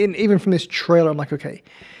even from this trailer, I'm like, okay,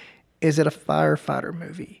 is it a firefighter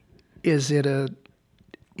movie? Is it a,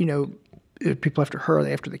 people after her,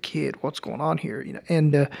 they after the kid? What's going on here?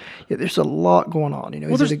 And there's a lot going on.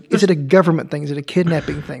 Is it a government thing? Is it a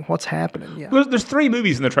kidnapping thing? What's happening? Yeah. There's three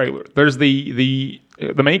movies in the trailer. There's the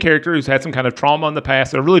main character who's had some kind of trauma in the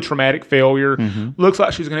past, a really traumatic failure. Looks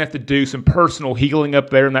like she's going to have to do some personal healing up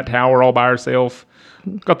there in that tower all by herself.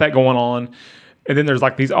 Got that going on. And then there's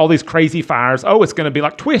like all these crazy fires. Oh, it's going to be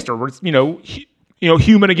like Twister, where it's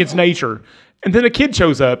human against nature. And then a kid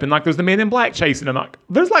shows up, and like there's the Man in Black chasing him. Like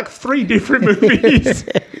there's like three different movies.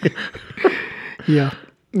 Yeah,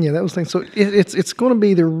 that was the thing. So it's going to be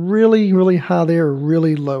either really, really high there or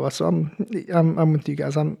really low. So I'm with you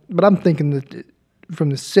guys. But I'm thinking that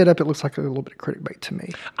from the setup, it looks like a little bit of critic bait to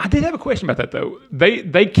me. I did have a question about that though.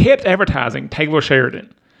 They kept advertising Taylor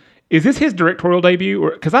Sheridan. Is this his directorial debut?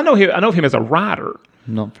 Or because I know him as a writer.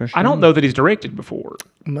 Not for sure. I don't know that he's directed before.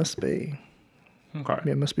 Must be. Okay.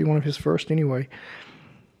 Yeah, it must be one of his first anyway.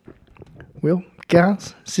 Well,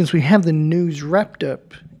 guys, since we have the news wrapped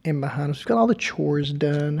up and behind us, we've got all the chores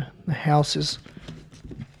done. The house is...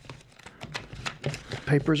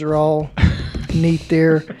 papers are all neat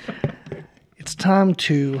there. It's time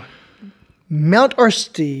to mount our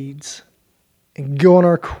steeds and go on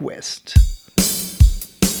our quest.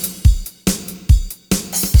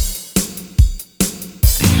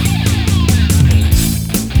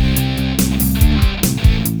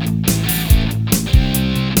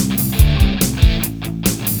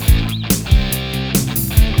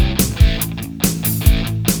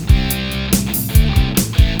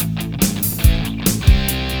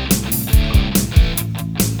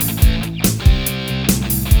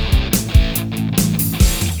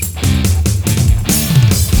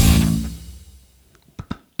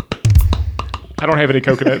 I don't have any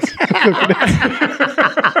coconuts.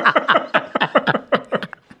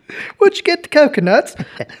 Where'd you get the coconuts?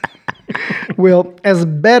 Well, as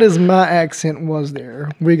bad as my accent was there,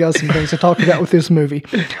 we got some things to talk about with this movie.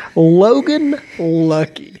 Logan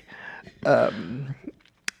Lucky.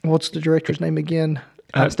 What's the director's name again?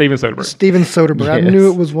 Steven Soderbergh. Steven Soderbergh. Yes. I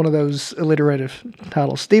knew it was one of those alliterative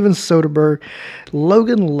titles. Steven Soderbergh,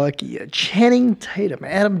 Logan Lucky, Channing Tatum,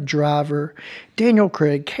 Adam Driver, Daniel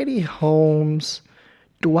Craig, Katie Holmes,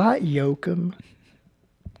 Dwight Yoakam,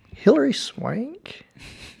 Hilary Swank,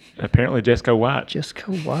 Apparently Jessica White.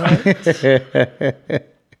 Jessica White.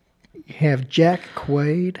 You have Jack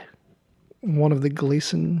Quaid, one of the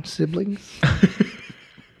Gleason siblings.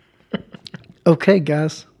 Okay,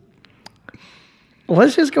 guys.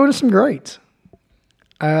 Let's just go to some grades.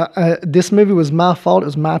 This movie was my fault. It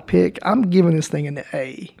was my pick. I'm giving this thing an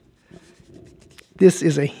A. This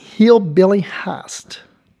is a hillbilly heist.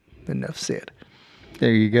 Enough said.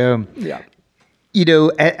 There you go. Yeah.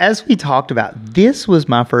 As we talked about, this was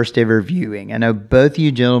my first ever viewing. I know both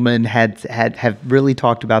you gentlemen have really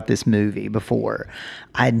talked about this movie before.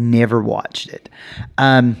 I'd never watched it.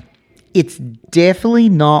 It's definitely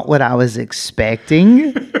not what I was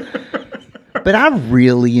expecting, but I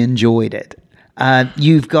really enjoyed it.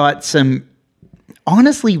 You've got some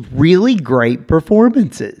honestly really great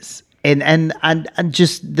performances. And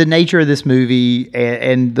just the nature of this movie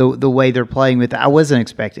and the way they're playing with it, I wasn't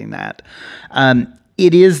expecting that.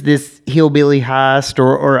 It is this hillbilly heist,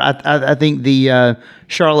 or I think the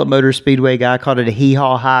Charlotte Motor Speedway guy called it a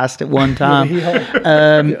hee-haw heist at one time.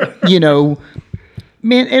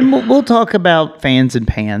 Man, and we'll talk about fans and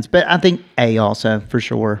pans, but I think A also for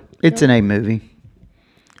sure. It's an A movie.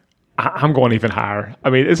 I'm going even higher. I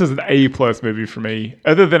mean, this is an A+ movie for me.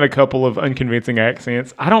 Other than a couple of unconvincing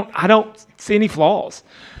accents, I don't see any flaws.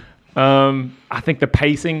 I think the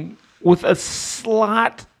pacing, with a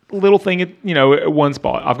slight little thing at one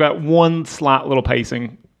spot. I've got one slight little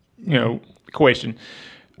pacing, question.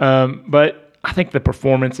 But I think the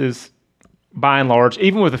performances, by and large,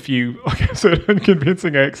 even with a few, like I said,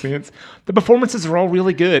 unconvincing accents, the performances are all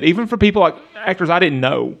really good. Even for people like actors I didn't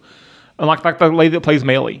know. Like the lady that plays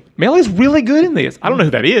Mellie. Mellie's really good in this. I don't know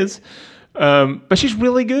who that is, but she's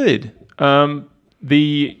really good. It's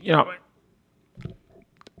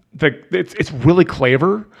really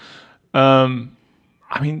clever. I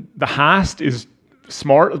mean, the heist is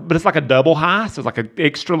smart, but it's like a double heist. There's like an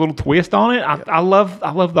extra little twist on it. I love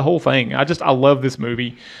the whole thing. I love this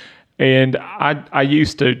movie, and I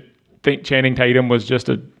used to think Channing Tatum was just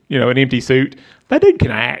an empty suit. That dude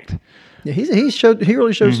can act. Yeah, he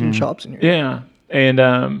really shows some chops in here. Yeah, and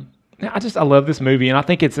I love this movie, and I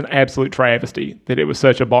think it's an absolute travesty that it was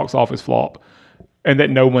such a box office flop, and that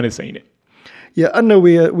no one has seen it. Yeah, I know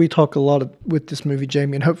we talk a lot with this movie,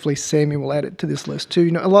 Jamie, and hopefully Sammy will add it to this list too.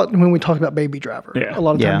 A lot when we talk about Baby Driver. Yeah. A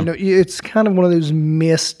lot of time, it's kind of one of those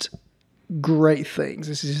missed great things.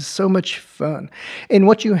 This is just so much fun, and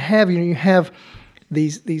what you have, you have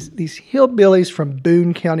these hillbillies from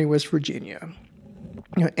Boone County, West Virginia,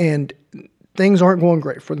 and things aren't going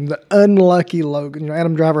great for them. The unlucky Logan.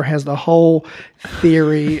 Adam Driver has the whole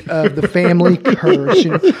theory of the family curse.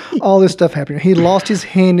 All this stuff happening. He lost his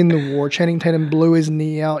hand in the war. Channing Tatum blew his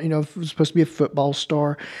knee out. Was supposed to be a football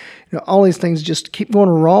star. All these things just keep going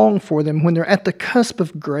wrong for them when they're at the cusp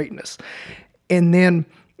of greatness. And then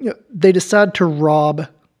they decide to rob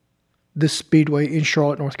the Speedway in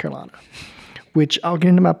Charlotte, North Carolina, which I'll get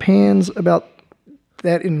into my pans about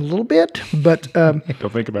that in a little bit, but don't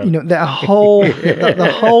think about it. That whole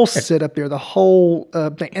the whole setup there, the whole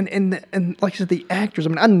thing, and like I said, the actors. I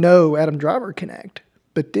mean, I know Adam Driver can act,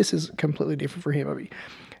 but this is completely different for him. I mean,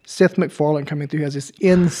 Seth MacFarlane coming through has this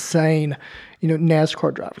insane,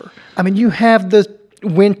 NASCAR driver. I mean, you have the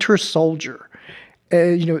Winter Soldier.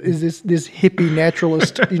 Is this hippie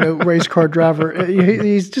naturalist, race car driver?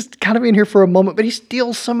 He's just kind of in here for a moment, but he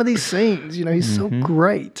steals some of these scenes. He's so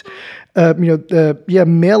great.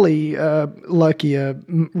 Melly Lucky,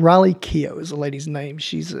 Riley Keough is the lady's name.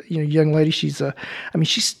 She's a young lady. She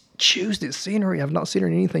chews this scenery. I've not seen her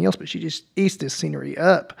in anything else, but she just eats this scenery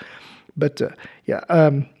up. But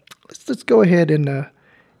let's go ahead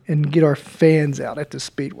and get our fans out at the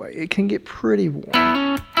Speedway. It can get pretty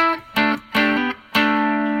warm.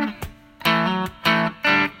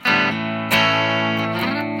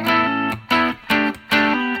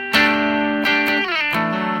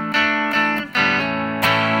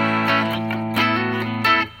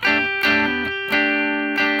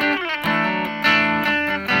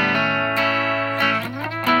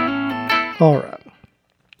 All right.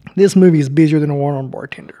 This movie is busier than a one-armed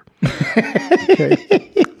bartender. Okay.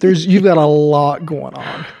 You've got a lot going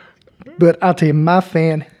on. But I'll tell you, my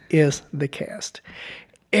fan is the cast.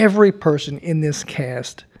 Every person in this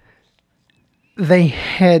cast, they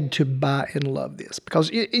had to buy and love this because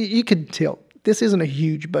you could tell this isn't a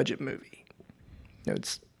huge budget movie.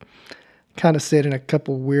 It's kind of set in a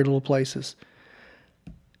couple weird little places.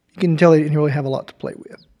 You can tell they didn't really have a lot to play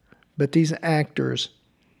with. But these actors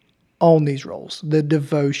own these roles, the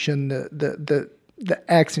devotion, the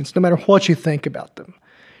accents, no matter what you think about them.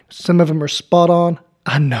 Some of them are spot on.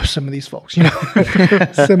 I know some of these folks,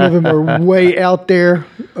 Some of them are way out there.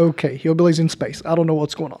 Okay, hillbillies in space. I don't know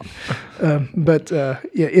what's going on. But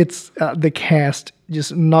it's the cast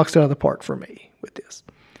just knocks it out of the park for me with this.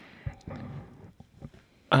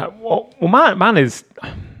 Mine is,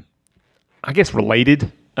 I guess,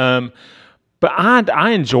 related. But I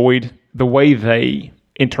enjoyed the way they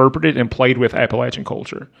interpreted and played with Appalachian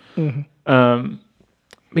culture. Mm-hmm.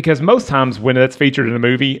 Because most times when that's featured in a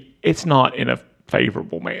movie, it's not in a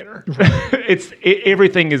favorable manner.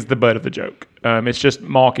 Everything is the butt of the joke. It's just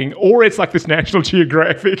mocking, or it's like this National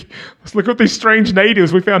Geographic. Let's look what these strange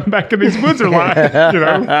natives we found back in these woods are like.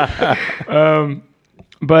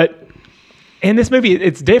 But in this movie,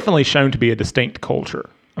 it's definitely shown to be a distinct culture.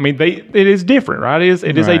 I mean, it is different, right?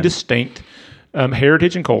 It is a distinct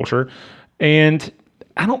heritage and culture, and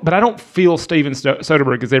I don't feel Steven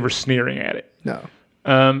Soderbergh is ever sneering at it. No.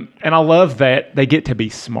 And I love that they get to be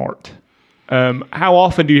smart. How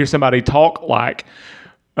often do you hear somebody talk like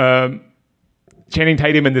Channing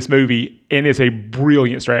Tatum in this movie and is a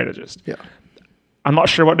brilliant strategist? Yeah. I'm not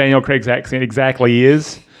sure what Daniel Craig's accent exactly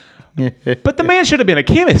is, but the man should have been a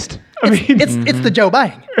chemist. It's the Joe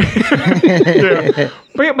Bang. Yeah.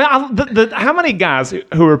 But how many guys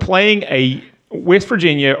who are playing a West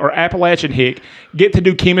Virginia or Appalachian hick get to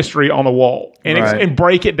do chemistry on the wall and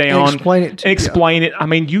break it down and explain it. I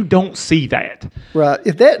mean, you don't see that. Right.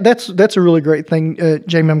 If that's a really great thing,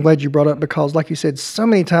 Jamie. I'm glad you brought up because, like you said, so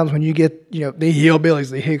many times when you get the hillbillies,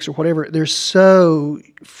 the hicks, or whatever, they're so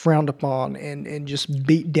frowned upon and just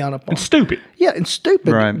beat down upon and stupid. Yeah, and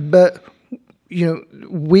stupid. Right. But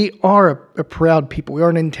we are a proud people. We are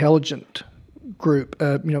an intelligent group.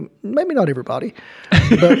 Maybe not everybody,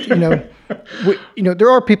 but there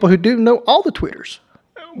are people who do know all the Twitters.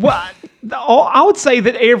 Well, I would say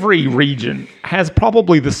that every region has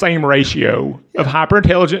probably the same ratio of hyper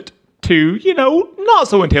intelligent to not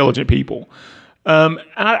so intelligent people. And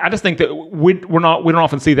I just think that we don't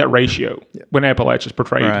often see that ratio when Appalachia is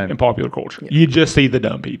portrayed in popular culture. You just see the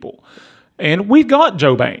dumb people. And we've got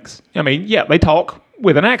Joe Banks. I mean, they talk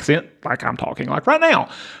with an accent like I'm talking like right now.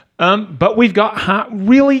 But we've got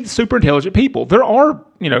really super intelligent people. There are,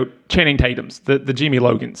 Channing Tatums, the Jimmy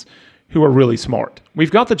Logans, who are really smart.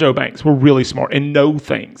 We've got the Joe Banks who are really smart and know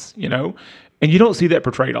things, you know, and you don't see that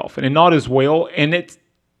portrayed often, and not as well. And it's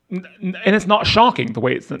not shocking the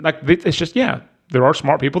way it's like. It's just there are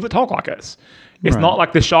smart people that talk like us. It's not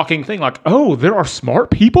like the shocking thing, like, oh, there are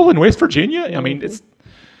smart people in West Virginia. I mean, it's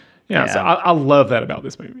So I love that about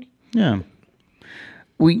this movie. Yeah.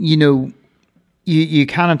 You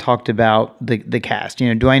kind of talked about the cast.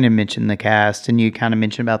 You know, Dwayne had mentioned the cast, and you kind of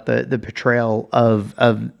mentioned about the portrayal of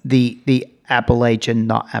the Appalachian,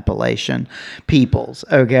 not Appalachian peoples.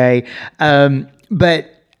 Okay,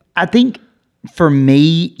 but I think for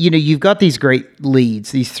me, you know, you've got these great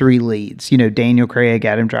leads, these three leads. You know, Daniel Craig,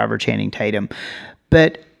 Adam Driver, Channing Tatum,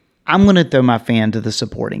 but I'm going to throw my fan to the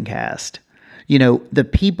supporting cast. You know, the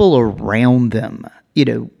people around them. You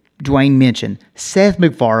know, Dwayne mentioned Seth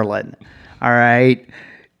MacFarlane. All right.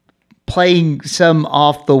 Playing some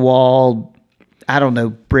off the wall, I don't know,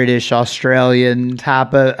 British, Australian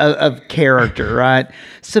type of character, right?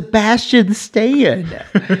 Sebastian Stan.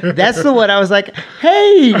 That's the one I was like,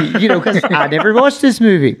 hey, you know, because I never watched this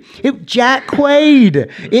movie. Jack Quaid.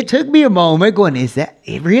 It took me a moment going, is that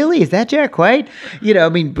Jack Quaid? You know, I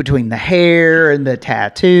mean, between the hair and the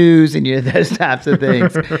tattoos and, you know, those types of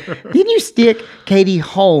things. Then you stick Katie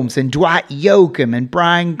Holmes and Dwight Yoakam and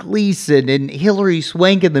Brian Gleason and Hilary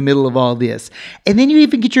Swank in the middle of all this. And then you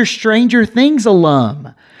even get your Stranger Things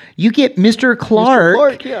alum. You get Mr.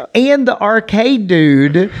 Clark and the arcade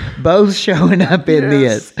dude both showing up in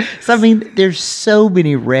this. So, I mean, there's so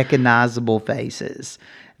many recognizable faces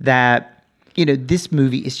that, you know, this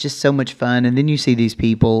movie is just so much fun. And then you see these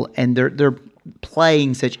people and they're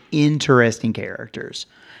playing such interesting characters.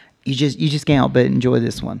 You just can't help but enjoy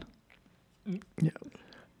this one.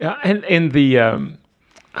 Yeah, and the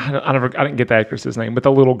I didn't get the actress's name, but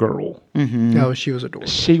the little girl. Mm-hmm. Oh, she was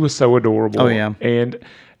adorable. She was so adorable. Oh yeah,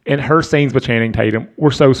 and her scenes with Channing Tatum were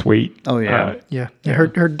so sweet. Oh yeah,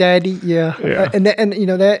 Her daddy, and you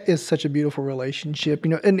know, that is such a beautiful relationship.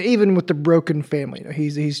 You know, and even with the broken family, you know,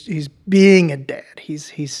 he's being a dad.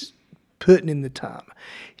 He's putting in the time.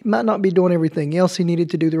 He might not be doing everything else he needed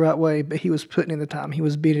to do the right way, but he was putting in the time. He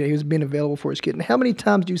was being available for his kid. And how many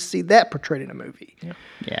times do you see that portrayed in a movie?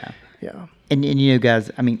 Yeah. Yeah. And you know, guys,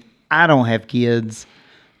 I mean, I don't have kids,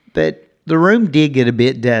 but the room did get a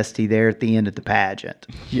bit dusty there at the end of the pageant.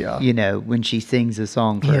 Yeah. You know, when she sings a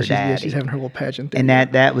song for her daddy. Yeah, she's having her little pageant thing.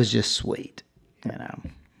 And that was just sweet. You know.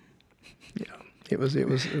 Yeah. It was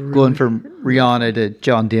really, going from Rihanna to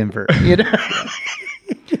John Denver, you know.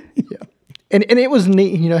 Yeah. And it was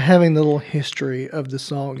neat, you know, having the little history of the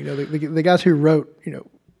song. You know, the guys who wrote, you know,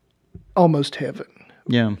 Almost Heaven.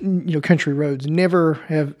 Yeah. You know, Country Roads never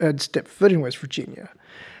had stepped foot in West Virginia.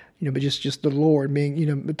 You know, but just the Lord being, you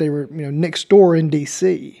know, but they were, you know, next door in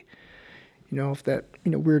D.C., you know, off that,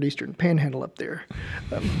 you know, weird Eastern Panhandle up there.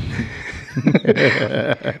 But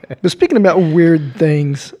speaking about weird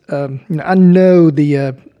things, you know, I know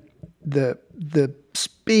the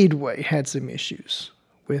Speedway had some issues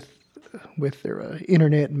with their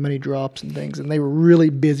internet and money drops and things, and they were really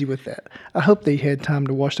busy with that. I hope they had time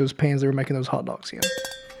to wash those pans they were making those hot dogs in.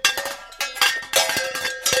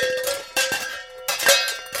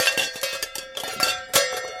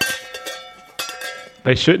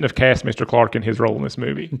 They shouldn't have cast Mr. Clark in his role in this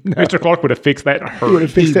movie. No. Mr. Clark would have fixed that in a hurry. He would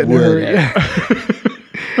have fixed that in a hurry, yeah.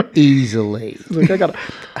 Easily. Look, I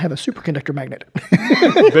have a superconductor magnet.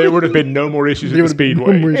 There would have been no more issues at the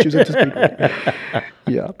Speedway. No more issues at the Speedway.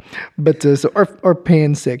 Yeah. But so our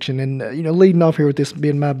pan section, and, you know, leading off here with this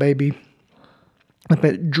being my baby, I've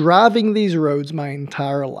been driving these roads my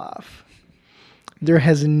entire life. There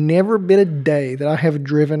has never been a day that I have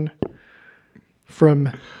driven from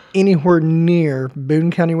anywhere near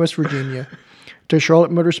Boone County, West Virginia, to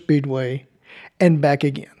Charlotte Motor Speedway and back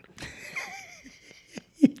again.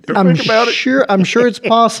 I'm sure it's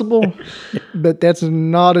possible, but that's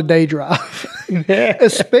not a day drive.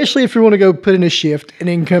 Especially if you want to go put in a shift and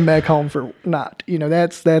then come back home for night. You know,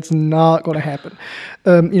 that's not going to happen.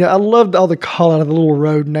 You know, I loved all the call out of the little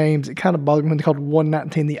road names. It kind of bothered me when they called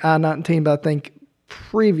 119 the I-19, but I think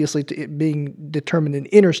previously to it being determined an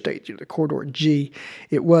interstate, you know, the corridor G,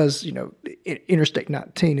 it was, you know, Interstate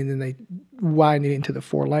 19, and then they widened it into the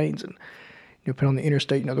 4 lanes and, you know, put on the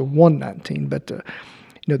interstate, you know, the 119. But, you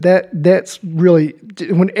know, that's really,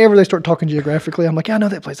 whenever they start talking geographically, I'm like, yeah, I know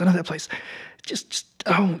that place. Just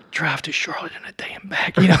don't drive to Charlotte in a day and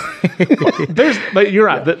back, you know. But you're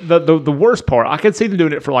right. Yeah. The worst part, I could see them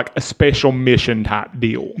doing it for like a special mission type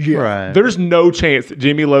deal. Yeah. Right. There's no chance that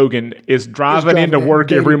Jimmy Logan is driving into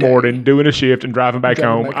work every morning, doing a shift and driving back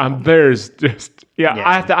home. There's just,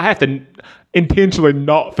 I have to intentionally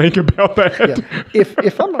not think about that. Yeah.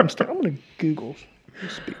 If I'm not mistaken, I'm going to Google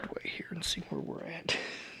Speedway here and see where we're at.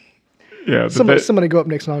 Yeah. Somebody go up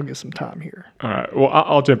next, and I'll get some time here. All right. Well,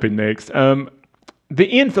 I'll jump in next. The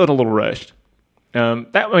end felt a little rushed.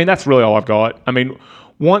 That's really all I've got. I mean,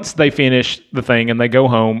 once they finish the thing and they go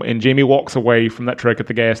home and Jimmy walks away from that truck at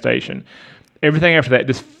the gas station, everything after that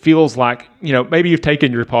just feels like, maybe you've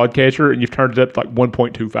taken your podcatcher and you've turned it up to like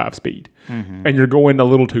 1.25 speed and you're going a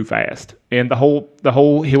little too fast. And the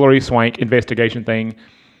whole Hillary Swank investigation thing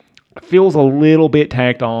feels a little bit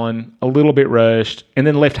tacked on, a little bit rushed, and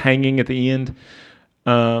then left hanging at the end.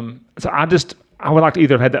 So I would like to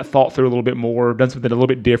either have had that thought through a little bit more, done something a little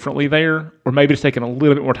bit differently there, or maybe just taken a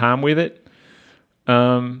little bit more time with it.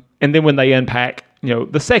 And then when they unpack,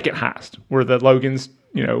 the second heist, where the Logans,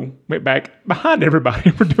 went back behind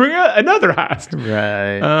everybody for doing another heist.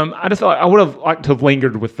 Right. I just thought I would have liked to have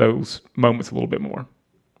lingered with those moments a little bit more.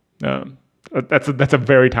 That's a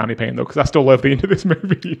very tiny pain though, because I still love the end of this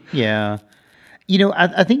movie. Yeah.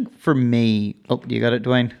 I think for me, you got it,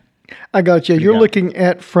 Dwayne? I got you. You're Yeah. looking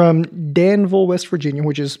at from Danville, West Virginia,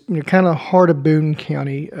 which is kind of heart of Boone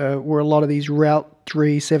County, where a lot of these Route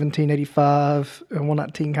 3, 1785, and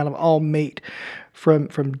 119 kind of all meet.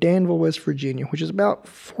 From Danville, West Virginia, which is about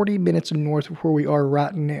 40 minutes north of where we are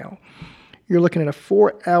right now. You're looking at a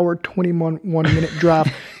 4-hour, 21-minute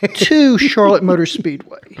drive to Charlotte Motor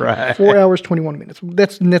Speedway. Right. 4 hours, 21 minutes.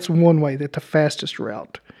 That's one way. That's the fastest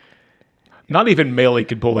route. Not even Millie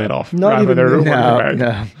could pull that off. Not even there. Millie.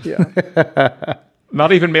 No. Yeah.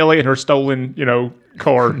 Not even Millie and her stolen,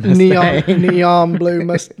 car. Neon blue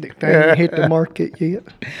Mustang. They ain't hit the market yet.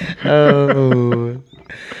 Oh.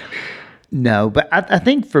 No, but I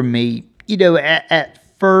think for me, at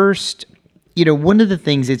first, one of the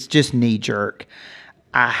things, it's just knee jerk.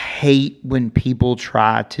 I hate when people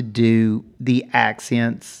try to do the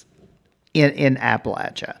accents in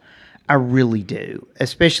Appalachia. I really do,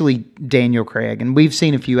 especially Daniel Craig. And we've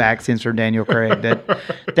seen a few accents from Daniel Craig that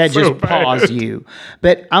So just pause you.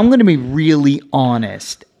 But I'm going to be really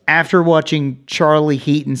honest. After watching Charlie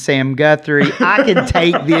Heaton, Sam Guthrie, I can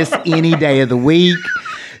take this any day of the week.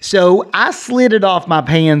 So I slid it off my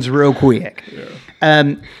pants real quick. Yeah.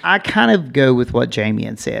 I kind of go with what Jamie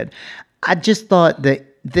had said. I just thought that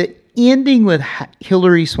the ending with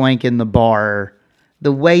Hillary Swank in the bar,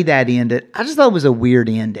 the way that ended, I just thought it was a weird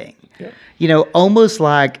ending. Yeah. Almost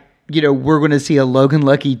like, we're going to see a Logan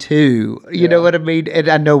Lucky 2. You know what I mean? And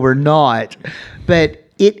I know we're not. But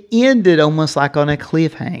it ended almost like on a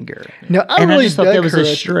cliffhanger. No, I just thought that was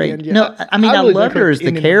a straight. Yeah. No, I mean, I really loved dug her as the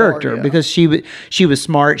ending character bar, yeah. because she was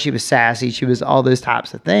smart, she was sassy, she was all those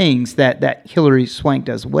types of things that Hillary Swank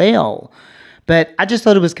does well. But I just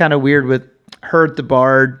thought it was kind of weird with her at the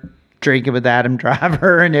bar drinking with Adam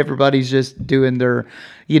Driver and everybody's just doing their,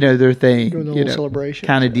 their thing, Doing their little celebrations,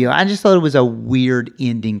 kind of deal. I just thought it was a weird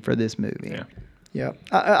ending for this movie. Yeah. Yeah,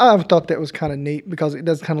 I thought that was kind of neat because it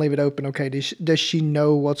does kind of leave it open. Okay, does she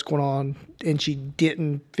know what's going on and she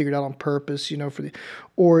didn't figure it out on purpose,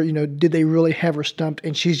 or did they really have her stumped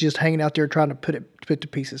and she's just hanging out there trying to put the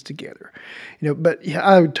pieces together, But yeah,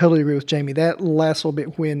 I would totally agree with Jamie. That last little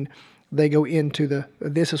bit when they go into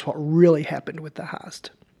this is what really happened with the heist.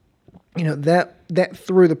 That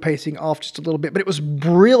threw the pacing off just a little bit, but it was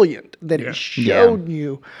brilliant that it showed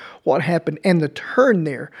you what happened and the turn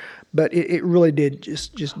there. But it really did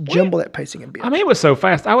just jumble that pacing a bit. I mean, it was so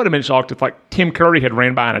fast. I would have been shocked if Tim Curry had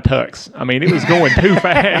ran by in a tux. I mean, it was going too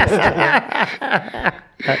fast.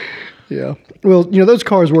 Yeah. Well, those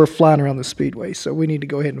cars were flying around the speedway, so we need to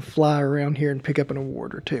go ahead and fly around here and pick up an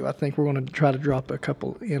award or two. I think we're going to try to drop a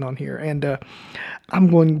couple in on here. And I'm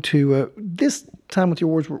going to, this time with the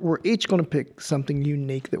awards, we're each going to pick something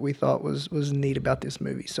unique that we thought was neat about this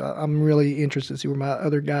movie. So I'm really interested to see where my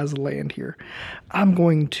other guys land here. I'm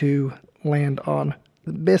going to land on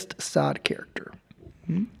the best side character.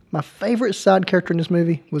 My favorite side character in this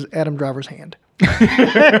movie was Adam Driver's hand.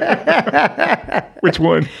 Which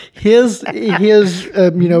one? His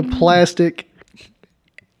plastic,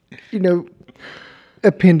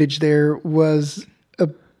 appendage there was a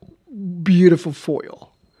beautiful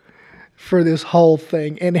foil for this whole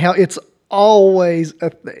thing, and how it's always a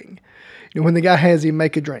thing. When the guy has him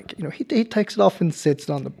make a drink, he takes it off and sets it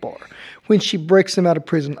on the bar. When she breaks him out of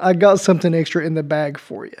prison, I got something extra in the bag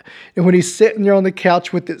for you. And when he's sitting there on the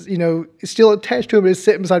couch with this, it's still attached to him, but it's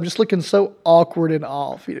sitting beside him, just looking so awkward and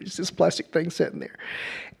off, just this plastic thing sitting there.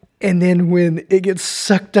 And then when it gets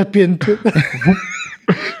sucked up into the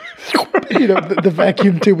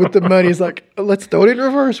vacuum tube with the money, it's like, let's throw it in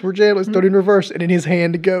reverse. We're jailed. Let's throw it in reverse. And in his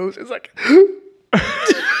hand goes. It's like...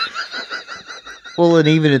 Well, and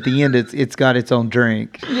even at the end, it's got its own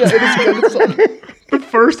drink. Yeah, it is got its own.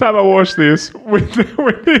 first time I watched this, when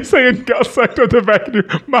they saying got sucked up the vacuum,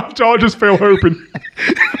 my jaw just fell open.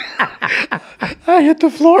 I hit the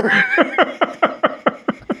floor.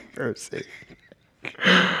 Mercy.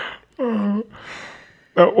 Well,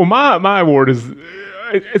 my award is,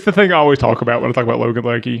 it's the thing I always talk about when I talk about Logan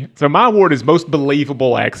Lucky. So my award is most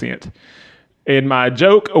believable accent. And my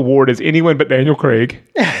joke award is anyone but Daniel Craig.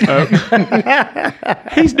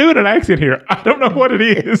 He's doing an accent here. I don't know what it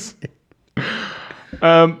is.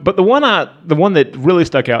 But the one that really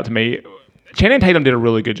stuck out to me, Channing Tatum did a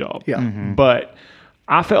really good job. Yeah. But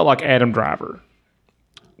I felt like Adam Driver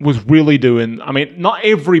was really doing, I mean, not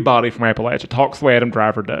everybody from Appalachia talks the way Adam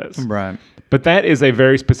Driver does. Right. But that is a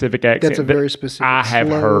very specific accent. That's a very specific, I have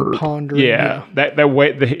slow, heard. pondering, Yeah. That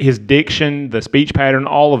way, his diction, the speech pattern,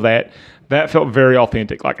 all of that felt very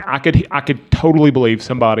authentic. Like I could totally believe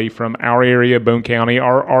somebody from our area, Boone County,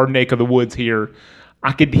 our neck of the woods here.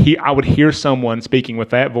 I would hear someone speaking with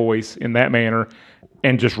that voice in that manner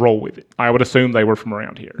and just roll with it. I would assume they were from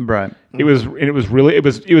around here. Right. It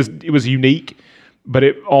was unique, but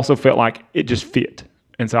it also felt like it just fit.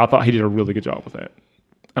 And so I thought he did a really good job with that.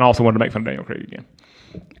 And I also wanted to make fun of Daniel Craig again.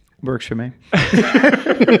 Works for me.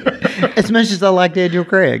 As much as I like Daniel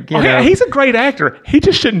Craig. You know. He's a great actor. He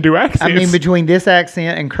just shouldn't do accents. I mean, between this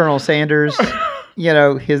accent and Colonel Sanders, you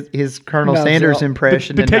know, his Colonel Knives Sanders Out. Detective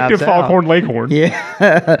impression. and Knives Out. Foghorn Leghorn.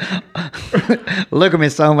 Yeah. Look at me,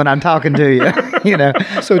 son, when I'm talking to you. You know.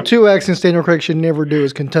 So two accents Daniel Craig should never do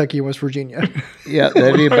is Kentucky and West Virginia. Yeah,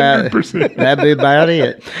 that'd be about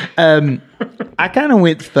it. I kind of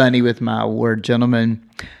went funny with my award, gentlemen.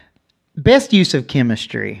 Best use of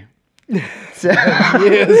chemistry. So,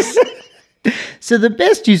 Yes. So the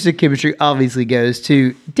best use of chemistry obviously goes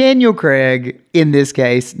to Daniel Craig, in this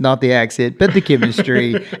case, not the accent, but the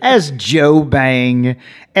chemistry, as Joe Bang.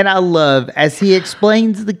 And I love as he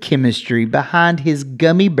explains the chemistry behind his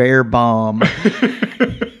gummy bear bomb.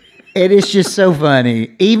 It is just so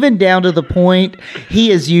funny. Even down to the point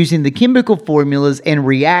he is using the chemical formulas and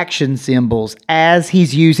reaction symbols as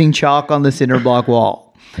he's using chalk on the center block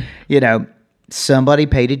wall. You know, somebody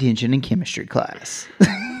paid attention in chemistry class.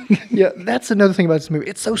 Yeah, that's another thing about this movie.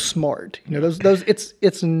 It's so smart. You know, those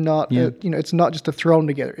it's not it's not just a thrown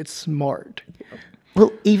together. It's smart.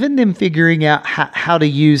 Well, even them figuring out how to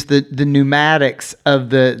use the pneumatics of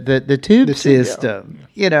the tube system.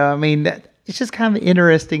 You know, I mean, it's just kind of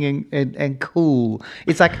interesting and cool.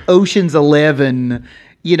 It's like Ocean's 11,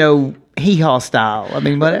 you know, hee-haw style. I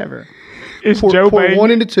mean, whatever. Is Pour Joe Bang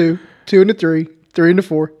 1 into 2, 2 into 3, 3 into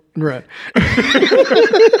 4, and run.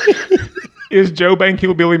 Is Joe Bang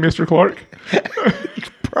Hillbilly Mr. Clark?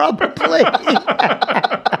 Probably.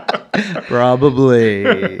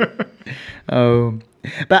 Probably. Oh,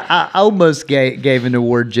 but I almost gave an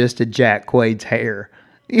award just to Jack Quaid's hair.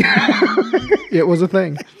 It was a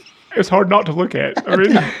thing. It's hard not to look at. I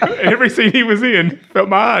mean, every scene he was in felt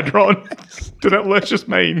my eye drawn to that luscious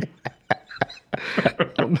mane.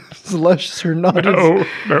 It's luscious or not.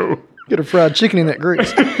 No. Get a fried chicken in that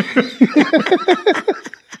grease.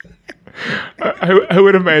 Who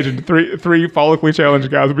would imagine three follically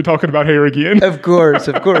challenged guys would be talking about hair again? Of course,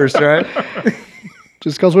 right?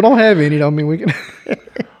 Just because we don't have any, don't mean we can.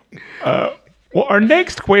 Well, our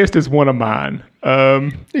next quest is one of mine.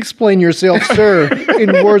 Explain yourself, sir.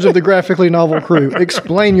 In words of the graphically novel crew,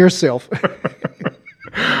 explain yourself.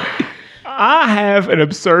 I have an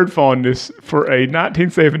absurd fondness for a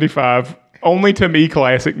 1975 only to me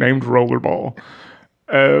classic named Rollerball.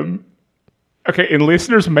 Okay, and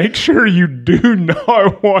listeners, make sure you do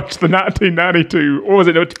not watch the 1992, or was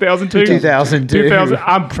it 2002? 2002.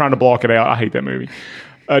 I'm trying to block it out. I hate that movie.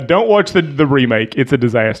 Don't watch the remake. It's a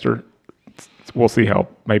disaster. We'll see how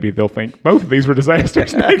maybe they'll think both of these were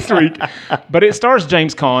disasters next week. But it stars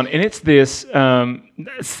James Caan, and it's this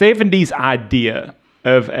 70s idea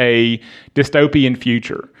of a dystopian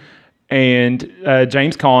future. And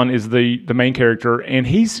James Caan is the main character, and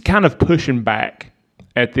he's kind of pushing back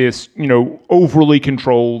at this, you know, overly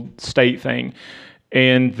controlled state thing.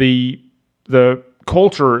 And the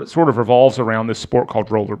culture sort of revolves around this sport called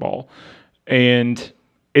rollerball. And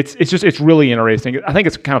it's really interesting. I think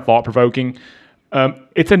it's kind of thought-provoking.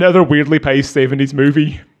 It's another weirdly paced 70s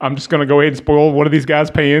movie. I'm just going to go ahead and spoil one of these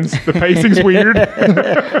guys' pants. The pacing's weird.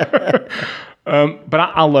 But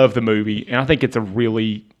I love the movie, and I think it's a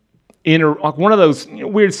really like one of those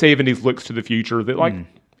weird 70s looks to the future that like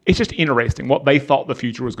it's just interesting what they thought the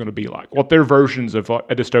future was going to be like, what their versions of a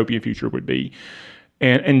dystopian future would be.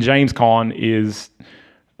 And James Caan is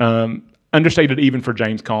understated even for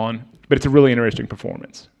James Caan, but it's a really interesting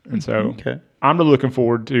performance. And so I'm really looking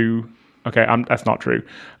forward to Okay, that's not true.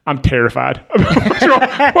 I'm terrified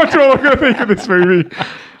about what you're going to think of this movie.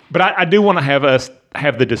 But I do want to have us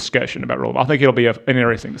have the discussion about Rollerball. I think it'll be an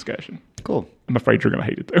interesting discussion. Cool. I'm afraid you're going to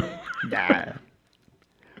hate it, though. Nah.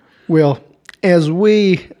 Well, as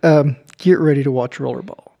we get ready to watch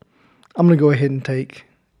Rollerball, I'm going to go ahead and take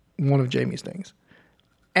one of Jamie's things.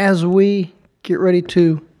 As we get ready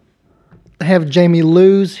to have Jamie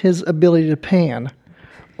lose his ability to pan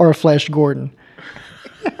or Flash Gordon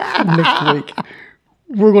next week,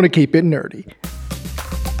 we're going to keep it nerdy.